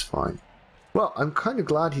 He's fine. Well, I'm kind of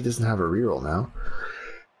glad he doesn't have a reroll now.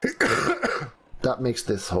 That makes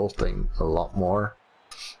this whole thing a lot more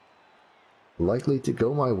likely to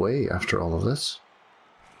go my way after all of this.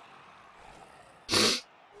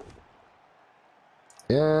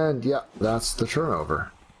 And yeah, that's the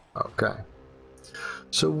turnover. Okay.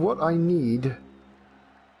 So what I need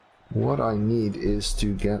is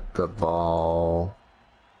to get the ball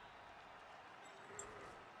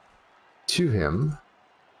to him.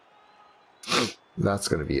 That's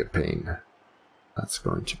going to be a pain. That's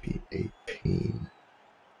going to be a pain.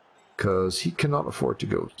 Because he cannot afford to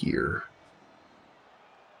go here.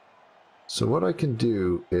 So what I can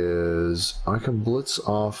do is I can blitz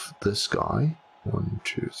off this guy. 1,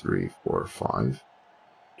 2, 3, 4, 5,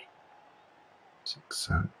 6,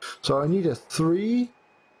 7. So I need a 3,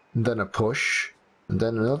 and then a push, and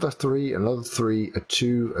then another 3, another 3, a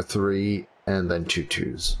 2, a 3, and then 2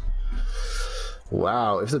 2s.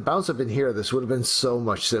 Wow, if the bounce had been here, this would have been so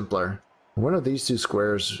much simpler. One of these 2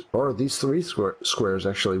 squares, or these 3 squares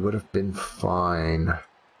actually, would have been fine.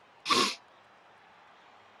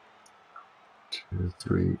 2,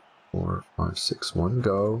 3, 4, 5, 6, 1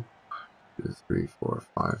 go. 2, 3, 4,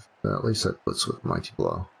 5. At least I blitz with Mighty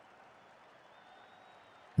Blow.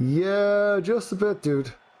 Yeah, just a bit,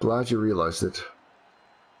 dude. Glad you realized it.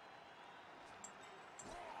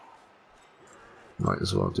 Might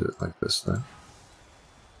as well do it like this then.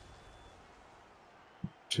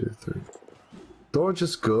 2, 3. Dodge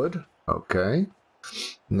is good. Okay.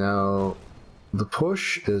 Now, the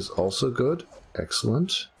push is also good.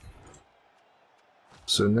 Excellent.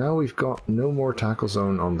 So now we've got no more tackle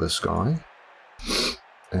zone on this guy.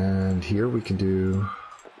 And here we can do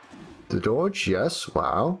the dodge. Yes,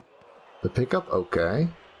 wow. The pickup, okay.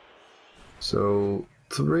 So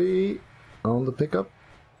 3 on the pickup.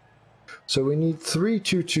 So we need 3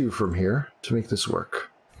 2 2 from here to make this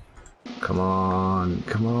work. Come on,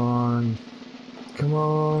 come on, come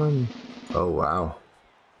on. Oh wow.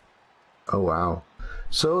 Oh wow.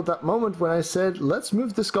 So that moment when I said, let's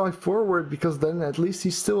move this guy forward because then at least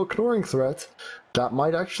he's still a ignoring threat, that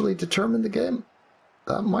might actually determine the game.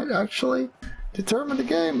 That might actually determine the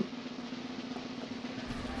game.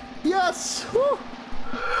 Yes! Woo!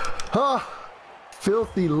 Ah!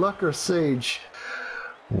 Filthy Lucker Sage.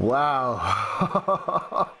 Wow.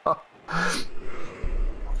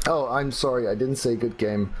 Oh, I'm sorry, I didn't say good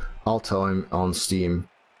game. I'll tell him on Steam.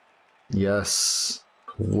 Yes.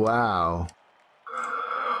 Wow.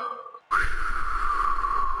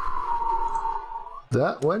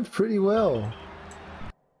 That went pretty well.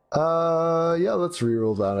 Yeah, let's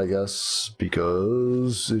reroll that, I guess,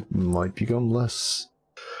 because it might become less.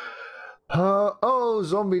 Oh,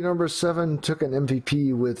 zombie number 7 took an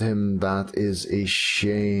MVP with him. That is a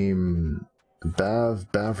shame.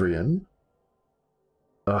 Bavarian.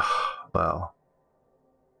 Ugh, well.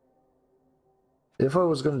 If I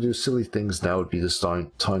was going to do silly things, now would be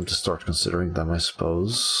the time to start considering them, I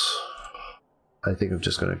suppose. I think I'm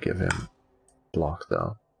just going to give him block,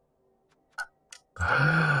 though.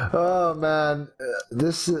 Oh, man.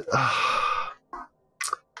 This is...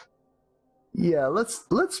 Yeah,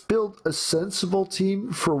 let's build a sensible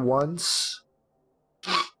team for once.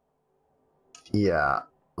 Yeah,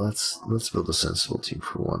 let's build a sensible team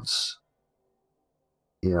for once.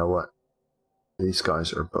 You know what? These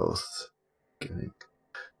guys are both getting...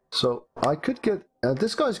 So, I could get...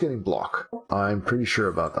 this guy's getting block. I'm pretty sure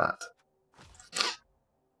about that.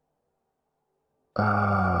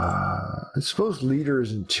 I suppose leader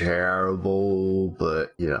isn't terrible,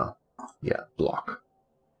 but, you know, yeah, block.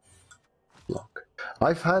 Block.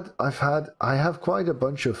 I have quite a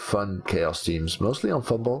bunch of fun chaos teams, mostly on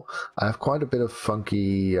Fumble. I have quite a bit of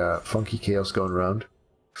funky chaos going around.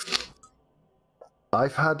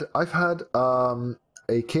 I've had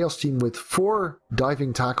a chaos team with 4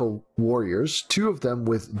 diving tackle warriors, 2 of them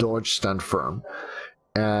with dodge stand firm,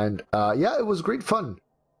 and yeah, it was great fun.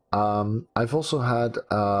 I've also had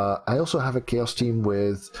I also have a chaos team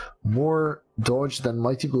with more dodge than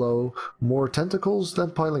mighty blow, more tentacles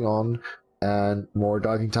than piling on, and more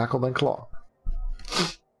diving tackle than claw.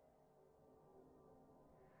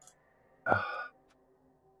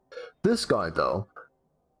 This guy though,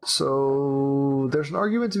 so there's an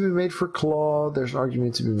argument to be made for claw, there's an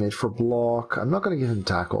argument to be made for block. I'm not going to give him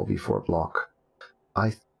tackle before block.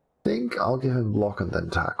 I think I'll give him block and then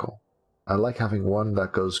tackle. I like having one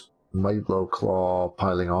that goes mighty blow, claw,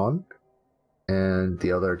 piling on, and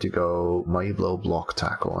the other to go mighty blow, block,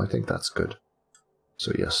 tackle. I think that's good.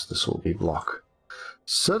 So yes, this will be block.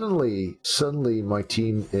 Suddenly my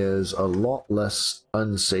team is a lot less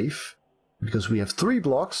unsafe, because we have 3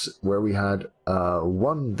 blocks where we had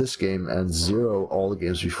 1 this game and 0 all the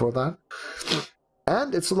games before that.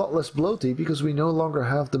 And it's a lot less bloaty because we no longer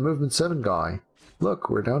have the movement 7 guy. Look,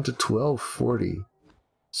 we're down to 1240.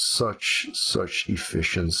 Such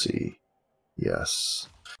efficiency. Yes.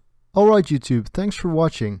 Alright YouTube, thanks for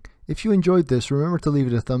watching. If you enjoyed this, remember to leave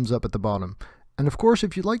it a thumbs up at the bottom. And of course,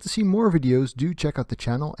 if you'd like to see more videos, do check out the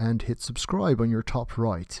channel and hit subscribe on your top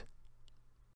right.